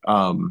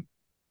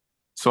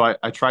 So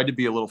I tried to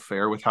be a little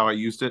fair with how I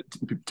used it,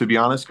 to be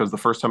honest, because the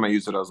first time I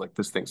used it, I was like,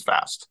 this thing's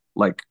fast,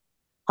 like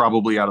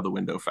probably out of the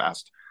window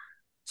fast.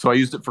 So I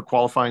used it for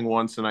qualifying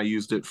once, and I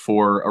used it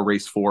for a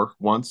race 4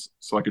 once,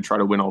 so I could try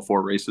to win all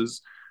 4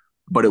 races.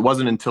 But it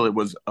wasn't until it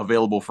was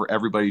available for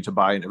everybody to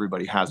buy and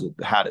everybody had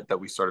it that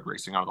we started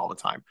racing on it all the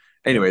time.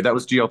 Anyway, that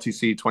was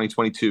GLTC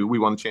 2022. We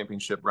won the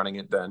championship running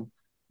it then.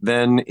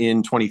 Then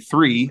in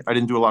 23, I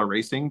didn't do a lot of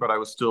racing, but I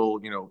was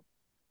still,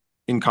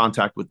 in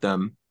contact with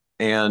them.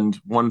 And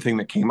one thing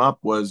that came up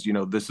was,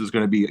 this is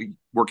going to be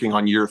working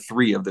on year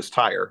 3 of this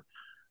tire.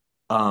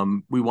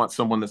 We want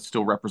someone that's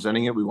still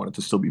representing it. We want it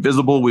to still be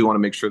visible. We want to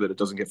make sure that it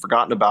doesn't get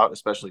forgotten about,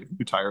 especially if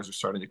new tires are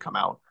starting to come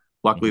out.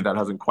 Luckily, that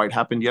hasn't quite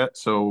happened yet.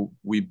 So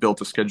we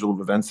built a schedule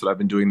of events that I've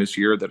been doing this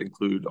year that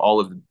include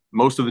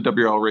most of the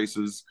WRL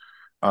races.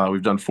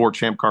 We've done 4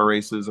 champ car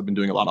races. I've been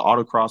doing a lot of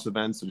autocross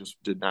events. I just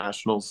did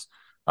nationals,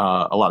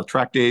 a lot of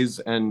track days,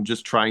 and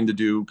just trying to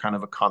do kind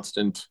of a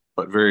constant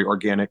but very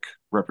organic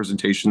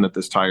representation that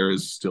this tire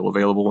is still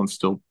available and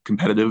still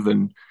competitive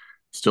and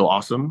still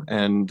awesome,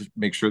 and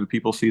make sure that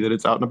people see that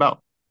it's out and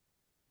about.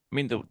 I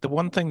mean, the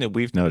one thing that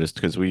we've noticed,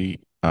 because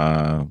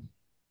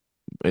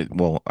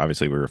well,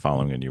 obviously we were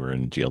following and you were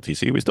in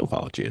GLTC. We still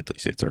follow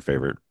GLTC. It's our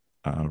favorite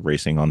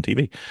racing on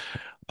TV.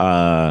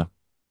 The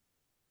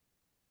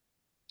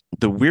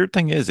weird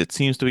thing is, it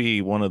seems to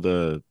be one of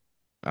the,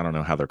 I don't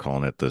know how they're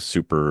calling it, the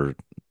super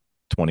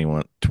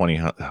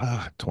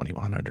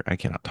 2100. I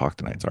cannot talk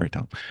tonight. Sorry,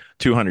 Tom.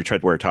 200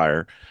 treadwear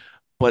tire.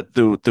 But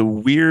the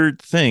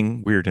weird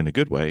thing, weird in a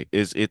good way,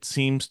 is it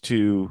seems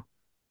to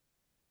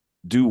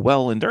do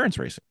well endurance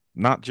racing,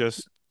 not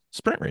just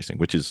sprint racing,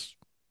 which is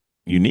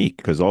unique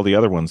because all the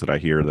other ones that I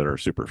hear that are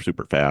super,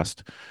 super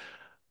fast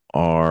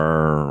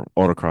are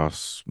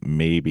autocross,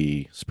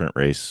 maybe sprint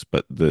race,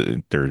 but you're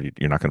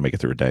not going to make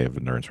it through a day of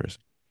endurance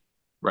racing.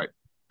 Right.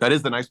 That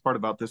is the nice part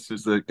about this,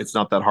 is that it's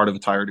not that hard of a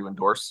tire to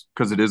endorse,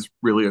 because it is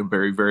really a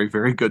very, very,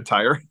 very good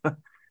tire.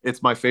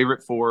 It's my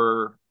favorite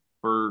for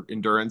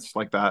endurance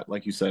like that.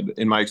 Like you said,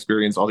 in my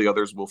experience, all the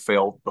others will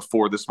fail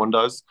before this one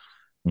does.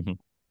 Mm-hmm.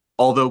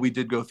 Although we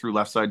did go through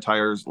left side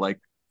tires like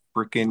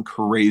freaking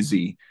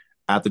crazy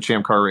at the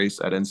champ car race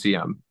at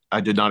NCM.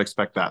 I did not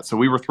expect that. So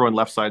we were throwing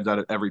left sides out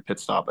at every pit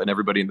stop, and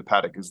everybody in the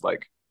paddock is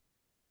like,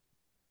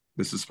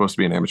 this is supposed to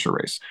be an amateur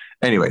race.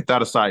 Anyway,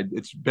 that aside,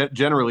 it's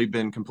generally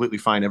been completely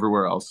fine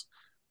everywhere else.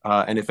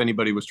 And if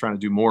anybody was trying to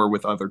do more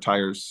with other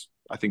tires,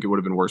 I think it would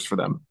have been worse for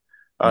them.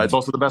 It's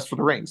also the best for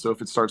the rain. So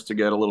if it starts to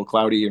get a little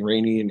cloudy and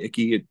rainy and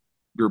icky,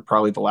 you're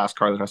probably the last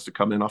car that has to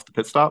come in off the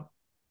pit stop.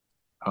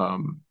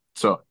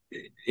 So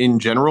in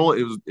general,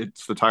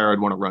 it's the tire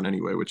I'd want to run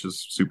anyway, which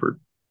is super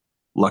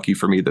lucky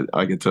for me that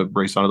I get to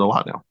race on it a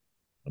lot now.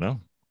 I know.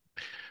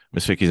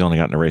 Miss Vicky's only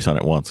gotten a race on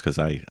it once because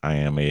I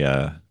am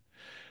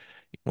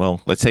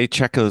well, let's say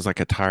Checo is like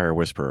a tire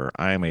whisperer.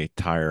 I am a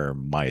tire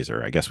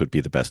miser, I guess would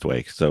be the best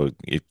way. So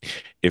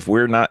if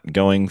we're not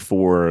going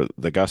for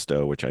the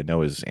Gusto, which I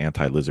know is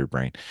anti-lizard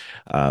brain,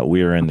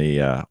 we are in the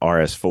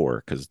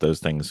RS4, because those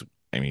things,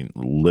 I mean,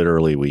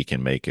 literally we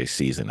can make a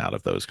season out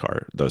of those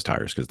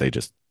tires, because they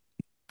just,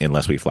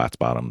 unless we flat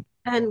spot them.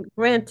 And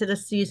granted, a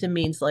season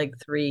means like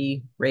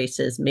 3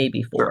 races,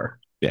 maybe 4. Sure.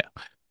 Yeah.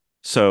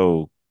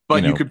 So,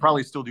 but you could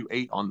probably still do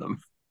 8 on them.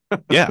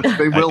 Yeah.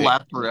 They will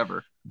last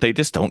forever. They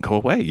just don't go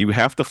away. You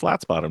have to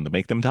flat spot them to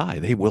make them die.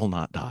 They will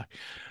not die.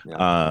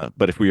 Yeah.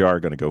 But if we are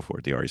going to go for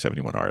it, the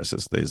RE71 RS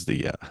is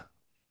the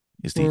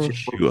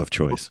shoe of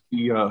choice.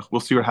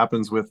 We'll see what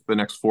happens with the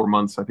next 4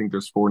 months. I think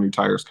there's 4 new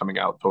tires coming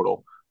out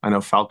total. I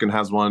know Falcon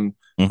has one.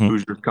 Mm-hmm.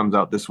 Hoosier comes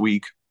out this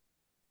week.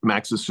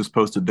 Maxxis just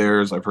posted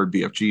theirs. I've heard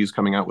BFG is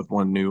coming out with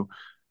one new.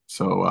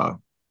 So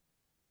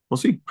we'll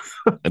see.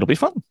 It'll be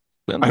fun.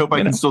 I hope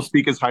I can still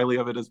speak as highly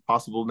of it as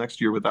possible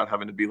next year without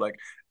having to be like,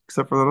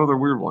 except for that other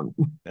weird one.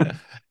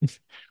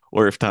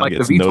 Or if Tom like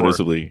gets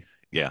noticeably,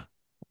 yeah.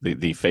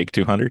 The fake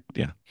 200.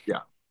 Yeah. Yeah.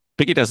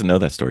 Piggy doesn't know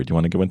that story. Do you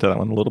want to go into that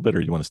one a little bit, or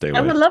do you want to stay I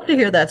away? would love to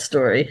hear that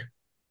story.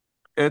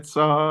 It's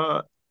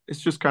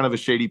just kind of a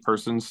shady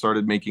person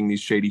started making these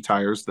shady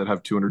tires that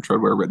have 200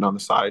 treadwear written on the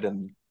side,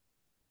 and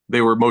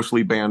they were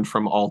mostly banned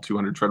from all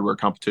 200 treadwear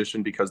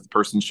competition because the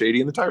person's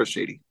shady and the tire's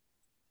shady.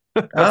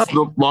 That's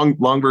the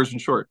long version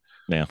short.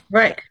 Yeah.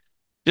 Right.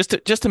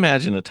 Just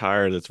imagine a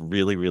tire that's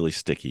really, really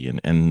sticky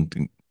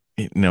and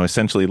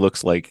essentially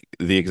looks like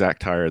the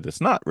exact tire that's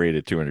not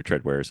rated 200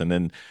 treadwears, and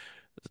then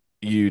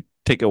you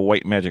take a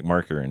white magic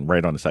marker and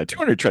write on the side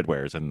 200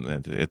 treadwears,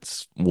 and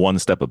it's one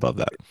step above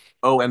that.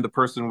 Oh, and the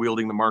person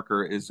wielding the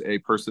marker is a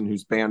person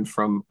who's banned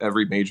from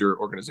every major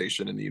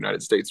organization in the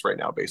United States right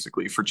now,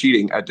 basically, for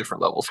cheating at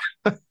different levels.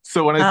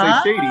 So when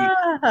I say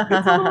shady,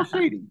 it's a little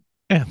shady.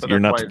 Yeah, So you're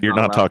that's why not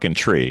allowed. talking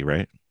tree,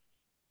 right?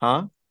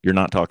 Huh? You're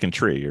not talking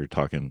tree. You're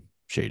talking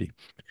shady.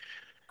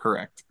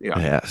 Correct. Yeah.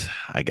 Yes,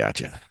 I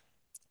got you.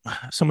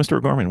 So, Mr.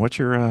 O'Gorman, what's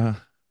your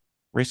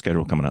race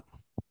schedule coming up?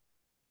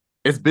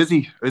 It's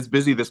busy. It's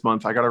busy this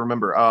month. I got to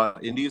remember.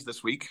 Indies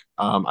this week.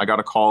 I got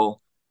a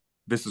call.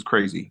 This is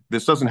crazy.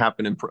 This doesn't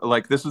happen in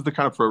like this is the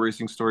kind of pro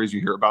racing stories you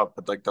hear about,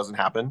 but like doesn't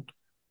happen.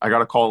 I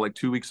got a call like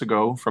 2 weeks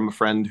ago from a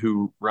friend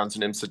who runs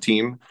an IMSA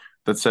team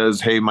that says,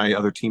 "Hey, my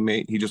other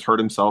teammate, he just hurt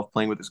himself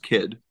playing with his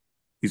kid.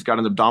 He's got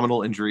an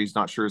abdominal injury. He's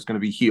not sure it's going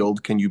to be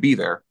healed. Can you be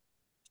there?"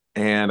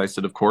 And I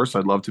said, "Of course,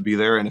 I'd love to be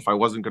there. And if I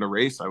wasn't going to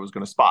race, I was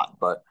going to spot."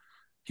 But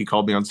he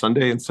called me on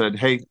Sunday and said,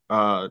 "Hey,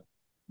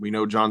 we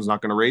know John's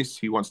not going to race.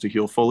 He wants to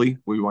heal fully.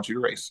 We want you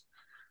to race."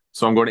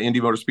 So I'm going to Indy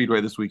Motor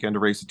Speedway this weekend to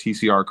race a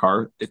TCR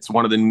car. It's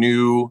one of the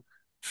new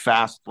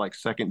fast, like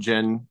second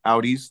gen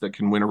Audis that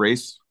can win a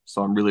race.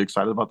 So I'm really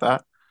excited about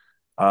that.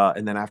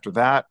 And then after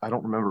that, I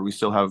don't remember. We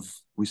still have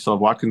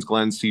Watkins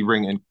Glen,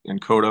 Sebring,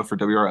 and Coda for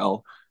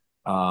WRL.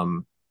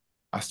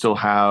 I still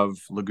have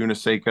Laguna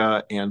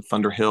Seca and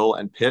Thunder Hill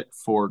and Pitt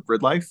for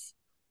Grid Life.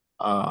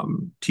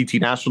 TT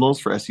Nationals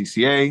for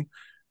SCCA.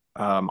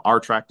 Our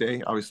track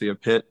day, obviously a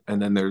Pitt,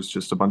 and then there's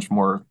just a bunch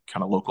more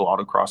kind of local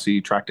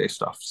autocrossy track day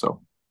stuff.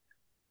 So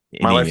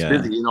my life's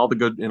busy in all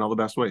the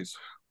best ways.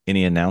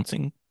 Any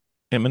announcing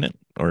imminent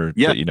or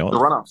Yeah, that you know the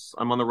of? runoffs.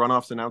 I'm on the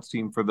runoffs announce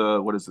team for the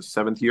what is the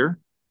seventh year?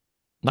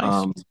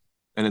 Nice.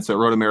 And it's at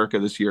Road America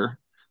this year.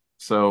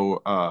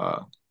 So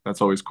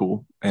that's always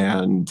cool.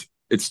 And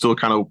it's still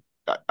kind of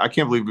I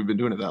can't believe we've been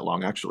doing it that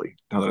long, actually,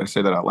 now that I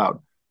say that out loud.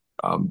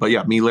 But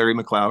yeah, me, Larry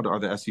McLeod are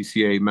the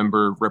SCCA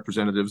member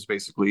representatives,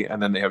 basically.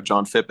 And then they have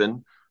John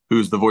Phippen,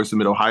 who's the voice of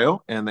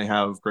Mid-Ohio, and they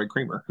have Greg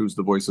Kramer, who's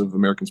the voice of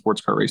American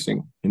sports car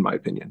racing, in my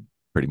opinion.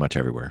 Pretty much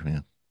everywhere. Yeah.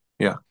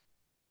 Yeah.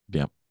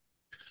 Yep.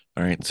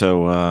 All right.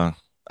 So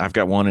I've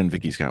got one and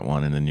Vicky's got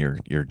one, and then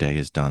your day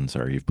is done,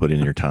 sir. You've put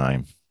in your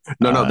time.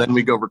 No, then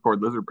we go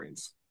record Lizard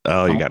Brains.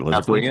 Oh, you got Lizard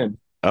halfway Brains? in.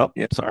 Oh,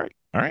 Yeah. sorry.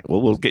 All right.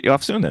 Well, we'll get you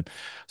off soon then.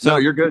 So No,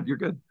 you're good. You're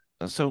good.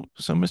 So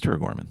Mr.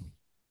 O'Gorman,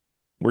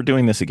 we're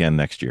doing this again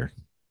next year.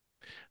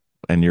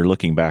 And you're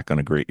looking back on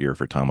a great year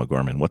for Tom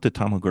O'Gorman. What did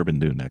Tom O'Gorman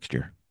do next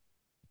year?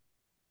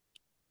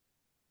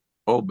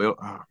 Oh, Bill,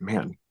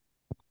 man.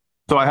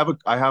 So I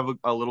have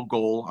a little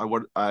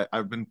goal.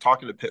 I've been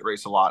talking to Pit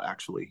Race a lot,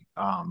 actually.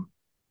 And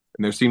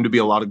there seem to be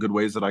a lot of good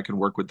ways that I can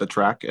work with the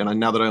track. And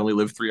now that I only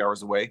live 3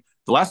 hours away,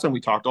 the last time we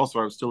talked, also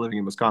I was still living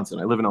in Wisconsin.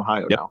 I live in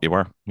Ohio now. You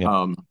are.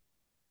 Yep.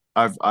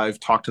 I've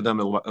talked to them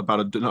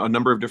about a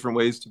number of different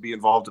ways to be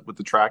involved with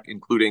the track,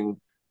 including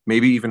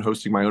maybe even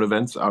hosting my own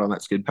events out on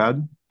that skid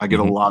pad. I get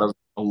a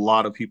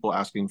lot of people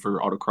asking for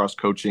autocross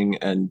coaching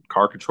and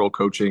car control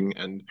coaching.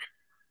 And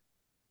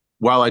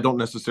while I don't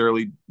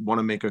necessarily want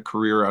to make a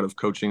career out of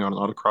coaching on an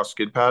autocross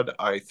skid pad,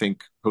 I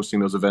think hosting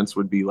those events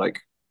would be like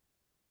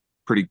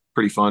pretty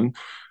fun.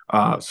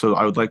 So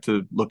I would like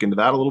to look into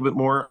that a little bit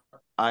more.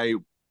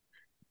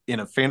 In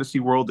a fantasy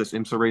world, this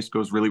IMSA race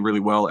goes really, really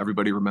well.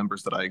 Everybody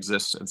remembers that I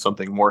exist, and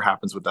something more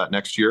happens with that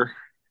next year.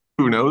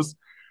 Who knows?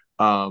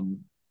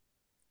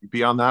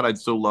 Beyond that, I'd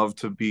still love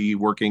to be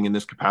working in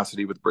this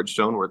capacity with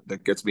Bridgestone, where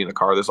that gets me in a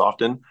car this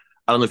often.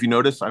 I don't know if you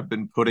noticed, I've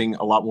been putting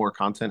a lot more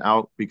content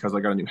out because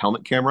I got a new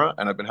helmet camera,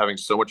 and I've been having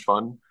so much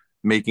fun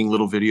making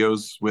little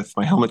videos with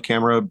my helmet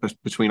camera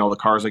between all the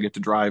cars I get to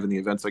drive and the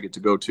events I get to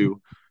go to.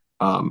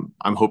 I'm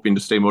hoping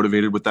to stay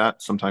motivated with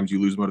that. Sometimes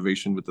you lose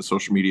motivation with the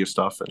social media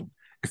stuff, and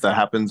if that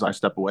happens, I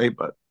step away.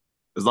 But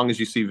as long as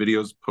you see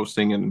videos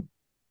posting and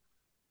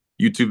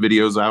YouTube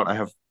videos out, I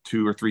have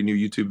 2 or 3 new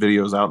YouTube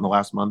videos out in the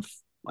last month.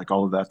 Like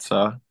all of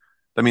that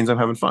means I'm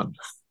having fun.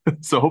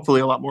 So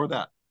hopefully a lot more of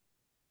that.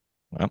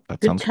 Well, that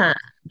Good sounds time.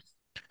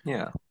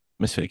 Yeah.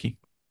 Miss Vicky,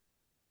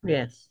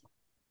 Yes.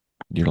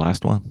 your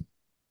last one?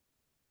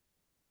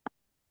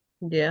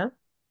 Yeah.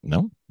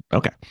 No?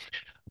 Okay.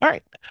 All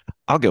right.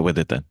 I'll go with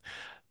it then.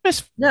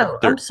 No,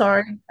 I'm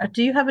sorry.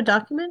 Do you have a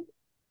document?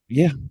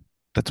 Yeah.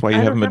 That's why you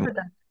I haven't don't been. have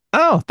a doc.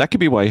 Oh, that could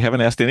be why you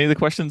haven't asked any of the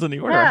questions in the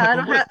order.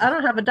 Yeah, I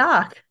don't have a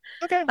doc.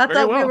 Okay. I very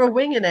thought we well. were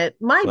winging it.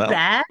 My Well,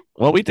 bad.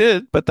 Well, we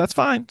did, but that's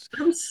fine.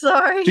 I'm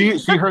sorry. She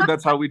heard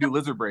that's how we do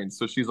Lizard Brains.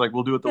 So she's like,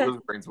 we'll do it the Yeah.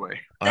 Lizard Brains way.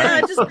 All Yeah,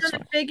 I right. just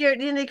kind of figured,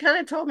 and they kind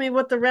of told me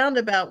what the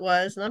roundabout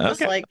was, and I'm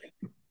just Okay. like,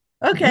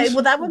 Okay,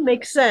 well that would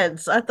make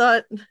sense. I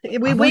thought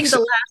we I'm like, winged the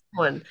last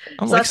one,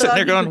 I'm so I like sitting thought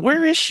there he going, would.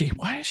 where is she?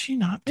 Why is she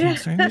not Yeah.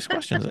 answering these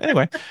questions?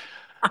 Anyway,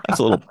 that's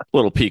a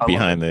little peek I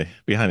love it.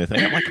 behind the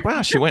thing. I'm like,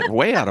 wow, she went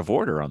way out of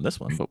order on this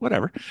one, but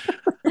whatever.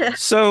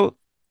 So,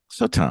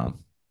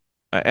 Tom,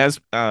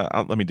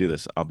 let me do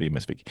this. I'll be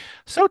Miss Vicky.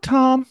 So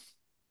Tom,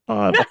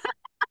 uh,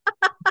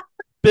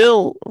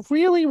 Bill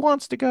really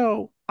wants to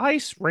go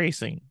ice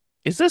racing.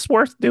 Is this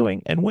worth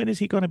doing? And when is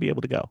he going to be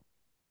able to go?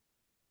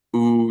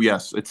 Ooh,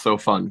 yes, it's so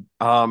fun.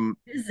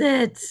 Is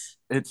it?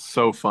 It's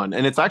so fun,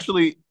 and it's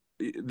actually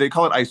they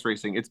call it ice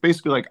racing. It's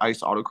basically like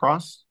ice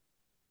autocross.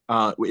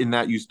 In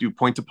that you do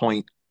point to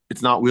point.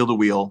 It's not wheel to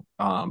wheel.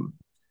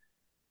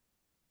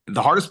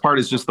 The hardest part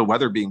is just the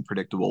weather being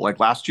predictable. Like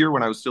last year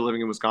when I was still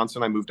living in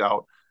Wisconsin, I moved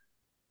out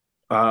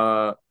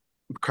uh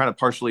kind of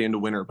partially into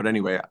winter. But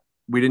anyway,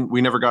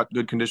 we never got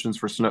good conditions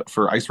for snow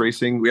for ice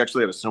racing. We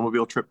actually had a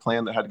snowmobile trip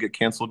planned that had to get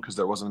canceled because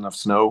there wasn't enough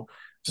snow.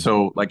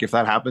 So like if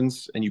that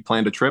happens and you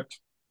planned a trip,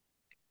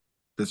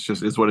 this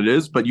just is what it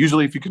is. But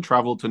usually if you can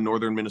travel to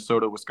northern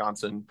Minnesota,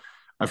 Wisconsin,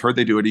 I've heard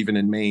they do it even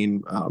in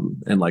Maine,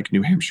 and like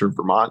New Hampshire,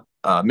 Vermont,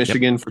 Yep.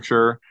 Michigan for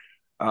sure.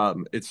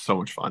 It's so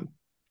much fun.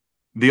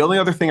 The only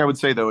other thing I would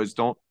say though is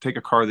don't take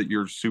a car that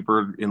you're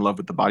super in love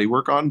with the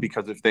bodywork on,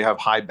 because if they have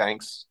high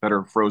banks that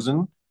are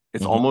frozen,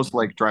 it's Mhm. almost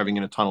like driving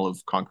in a tunnel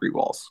of concrete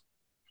walls.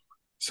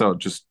 So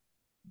just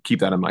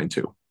keep that in mind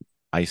too.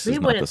 Ice We is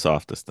not the went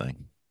softest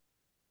thing.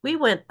 we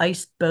went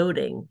ice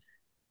boating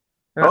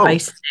or Oh,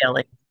 ice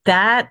sailing.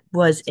 That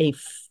was a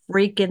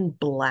freaking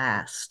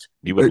blast.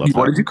 You would love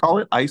what that. did you call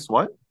it? Ice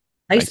what?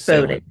 Ice Ice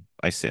boating. sailing.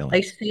 Ice sailing.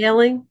 Ice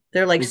sailing.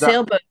 They're like Is that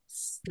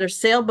sailboats. They're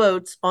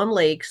sailboats on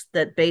lakes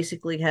that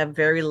basically have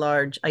very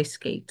large ice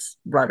skates,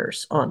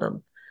 rudders on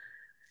them.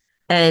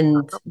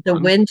 And the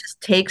fun? wind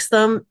just takes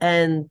them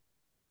and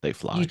They you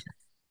fly. just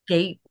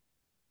skate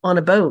on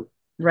a boat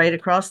right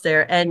across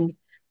there. And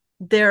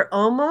they're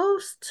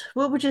almost,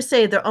 what would you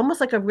say? They're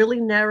almost like a really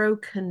narrow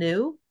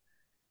canoe,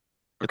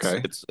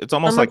 Okay. It's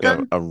almost some of like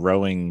them. a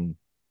rowing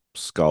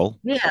skull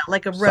Yeah,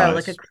 like a row,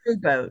 like a size, crew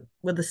boat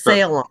with a Sure.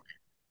 sail on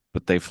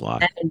but they fly.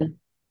 it.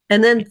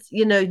 And then,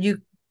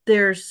 you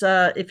there's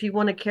if you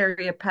want to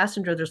carry a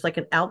passenger, there's like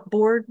an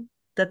outboard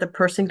that the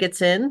person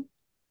gets in.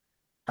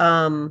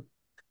 Um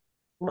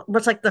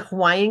what's like the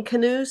Hawaiian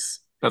canoes?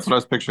 That's what I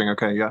was picturing.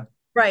 Okay, yeah.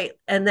 Right.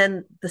 And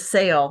then the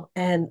sail.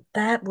 And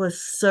that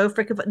was so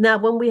freaking fun. Now,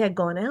 when we had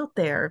gone out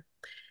there,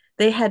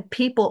 they had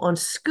people on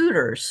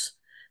scooters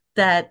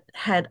that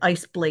had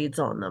ice blades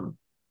on them.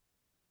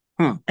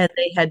 Hmm. And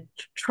they had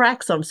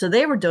tracks on them. So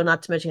they were doing,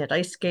 not to mention, you had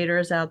ice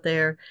skaters out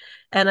there.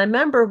 And I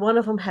remember one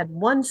of them had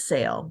one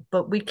sail,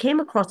 but we came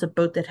across a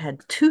boat that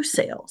had two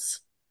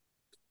sails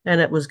and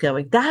it was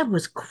going. That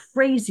was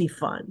crazy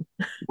fun.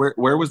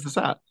 Where was this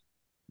at?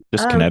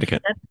 Just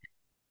Connecticut.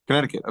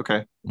 Connecticut.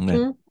 Okay.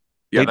 Yeah.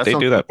 Yeah, that They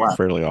sounds do like a that blast.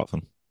 fairly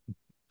often.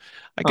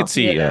 Huh.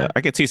 Yeah.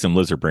 I could see some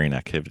lizard brain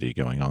activity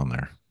going on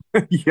there.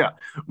 Yeah,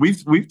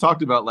 we've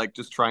talked about like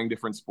just trying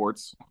different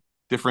sports,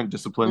 different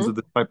disciplines Mhm. of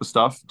this type of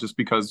stuff, just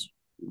because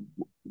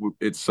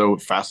it's so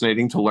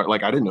fascinating to learn.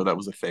 Like I didn't know that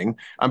was a thing.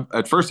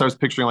 At first I was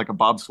picturing like a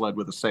bobsled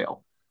with a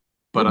sail,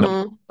 but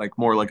Nope. like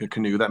more like a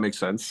canoe. That makes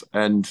sense,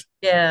 and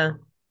Yeah.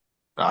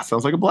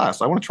 sounds like a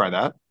blast. I want to try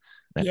that.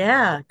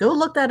 Yeah. Go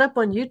look that up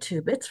on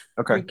YouTube. It's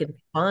Okay, freaking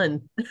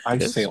fun It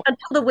ice is. sailing.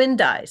 until the wind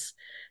dies.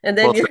 And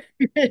Well, then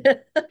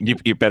you're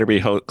You better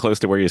be close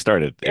to where you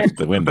started if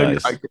the wind then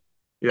dies.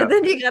 yeah, and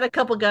then you got a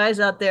couple guys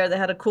out there that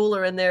had a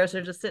cooler in there, so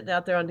they're just sitting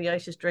out there on the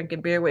ice, just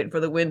drinking beer, waiting for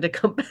the wind to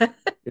come back.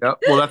 yeah.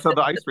 Well, that's how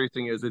the ice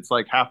racing is. It's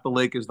like half the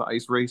lake is the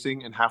ice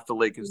racing, and half the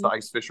lake is the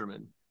ice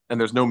fishermen. And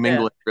there's no Yeah.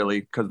 mingling really,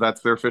 because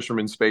that's their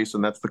fisherman space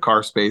and that's the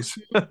car space.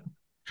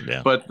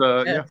 Yeah. But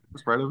Yeah. yeah,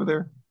 it's right over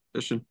there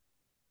fishing.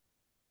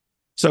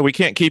 So we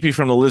can't keep you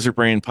from the Lizard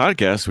Brain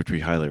podcast, which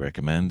we highly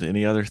recommend.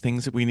 Any other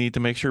things that we need to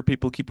make sure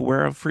people keep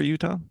aware of for you,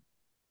 Tom?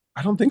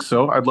 I don't think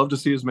so. I'd love to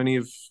see as many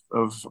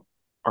of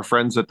our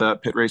friends at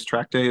that pit race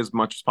track day as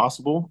much as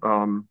possible.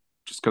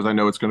 Just because I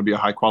know it's going to be a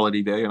high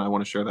quality day, and I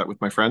want to share that with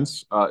my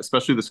friends,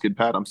 especially the skid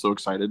pad. I'm so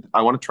excited.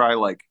 I want to try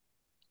like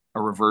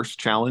a reverse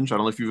challenge. I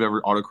don't know if you've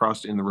ever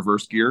autocrossed in the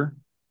reverse gear.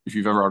 If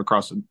you've ever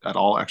autocrossed at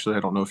all, actually,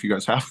 I don't know if you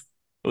guys have.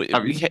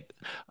 Have you?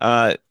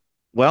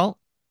 Well,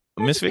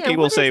 Miss Vicky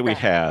will What say is we that?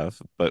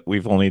 have, but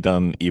we've only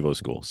done Evo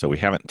school, so we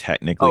haven't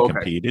technically Oh, okay.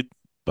 competed.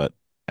 But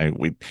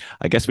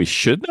I guess we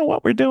should know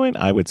what we're doing.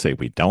 I would say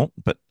we don't,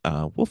 but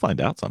we'll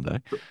find out someday.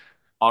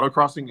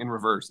 Autocrossing in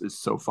reverse is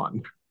so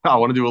fun. I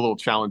want to do a little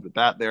challenge with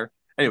that there.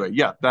 Anyway,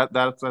 yeah,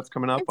 that's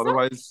coming up. Is that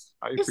Otherwise,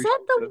 I is appreciate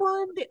that the it.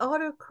 one, the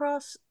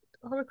autocross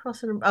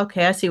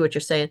okay, I see what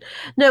you're saying.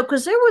 No,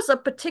 because there was a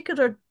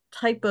particular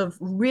type of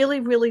really,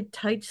 really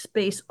tight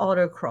space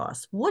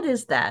autocross. What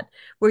is that? Oh,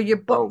 Where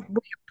you're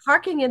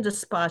parking into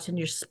spots and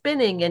you're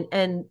spinning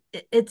and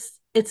it's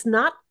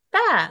not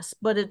fast,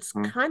 but it's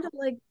hmm. kind of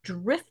like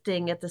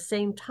drifting at the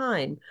same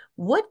time.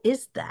 What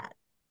is that?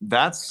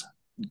 That's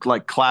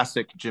like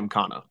classic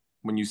Gymkhana.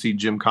 When you see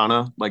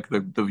Gymkhana, like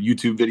the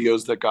YouTube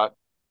videos that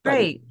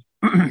Right.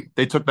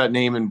 they took that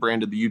name and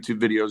branded the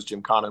YouTube videos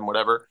Gymkhana and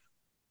whatever.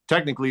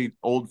 technically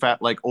old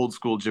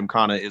school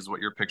gymkhana is what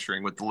you're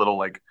picturing with the little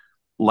like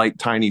light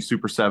tiny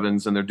Super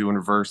 7s, and they're doing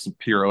reverse and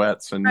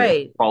pirouettes and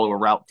they follow a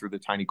route through the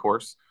tiny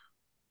course.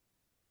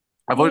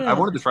 I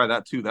wanted to try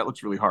that too. That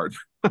looks really hard.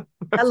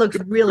 That looks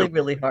really,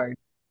 really hard.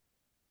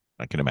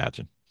 I can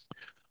imagine.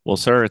 Well,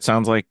 sir, it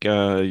sounds like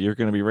you're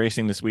going to be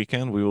racing this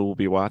weekend. We will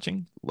be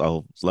watching.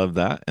 I'll love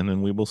that. And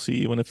then we will see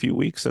you in a few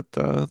weeks at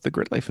the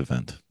Grid Life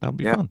event. That'll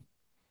be fun.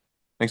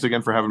 Thanks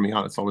again for having me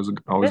on. It's always a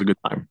good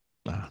time.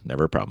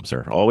 Never a problem,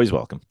 sir. Always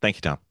welcome. Thank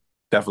you, Tom.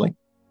 Definitely.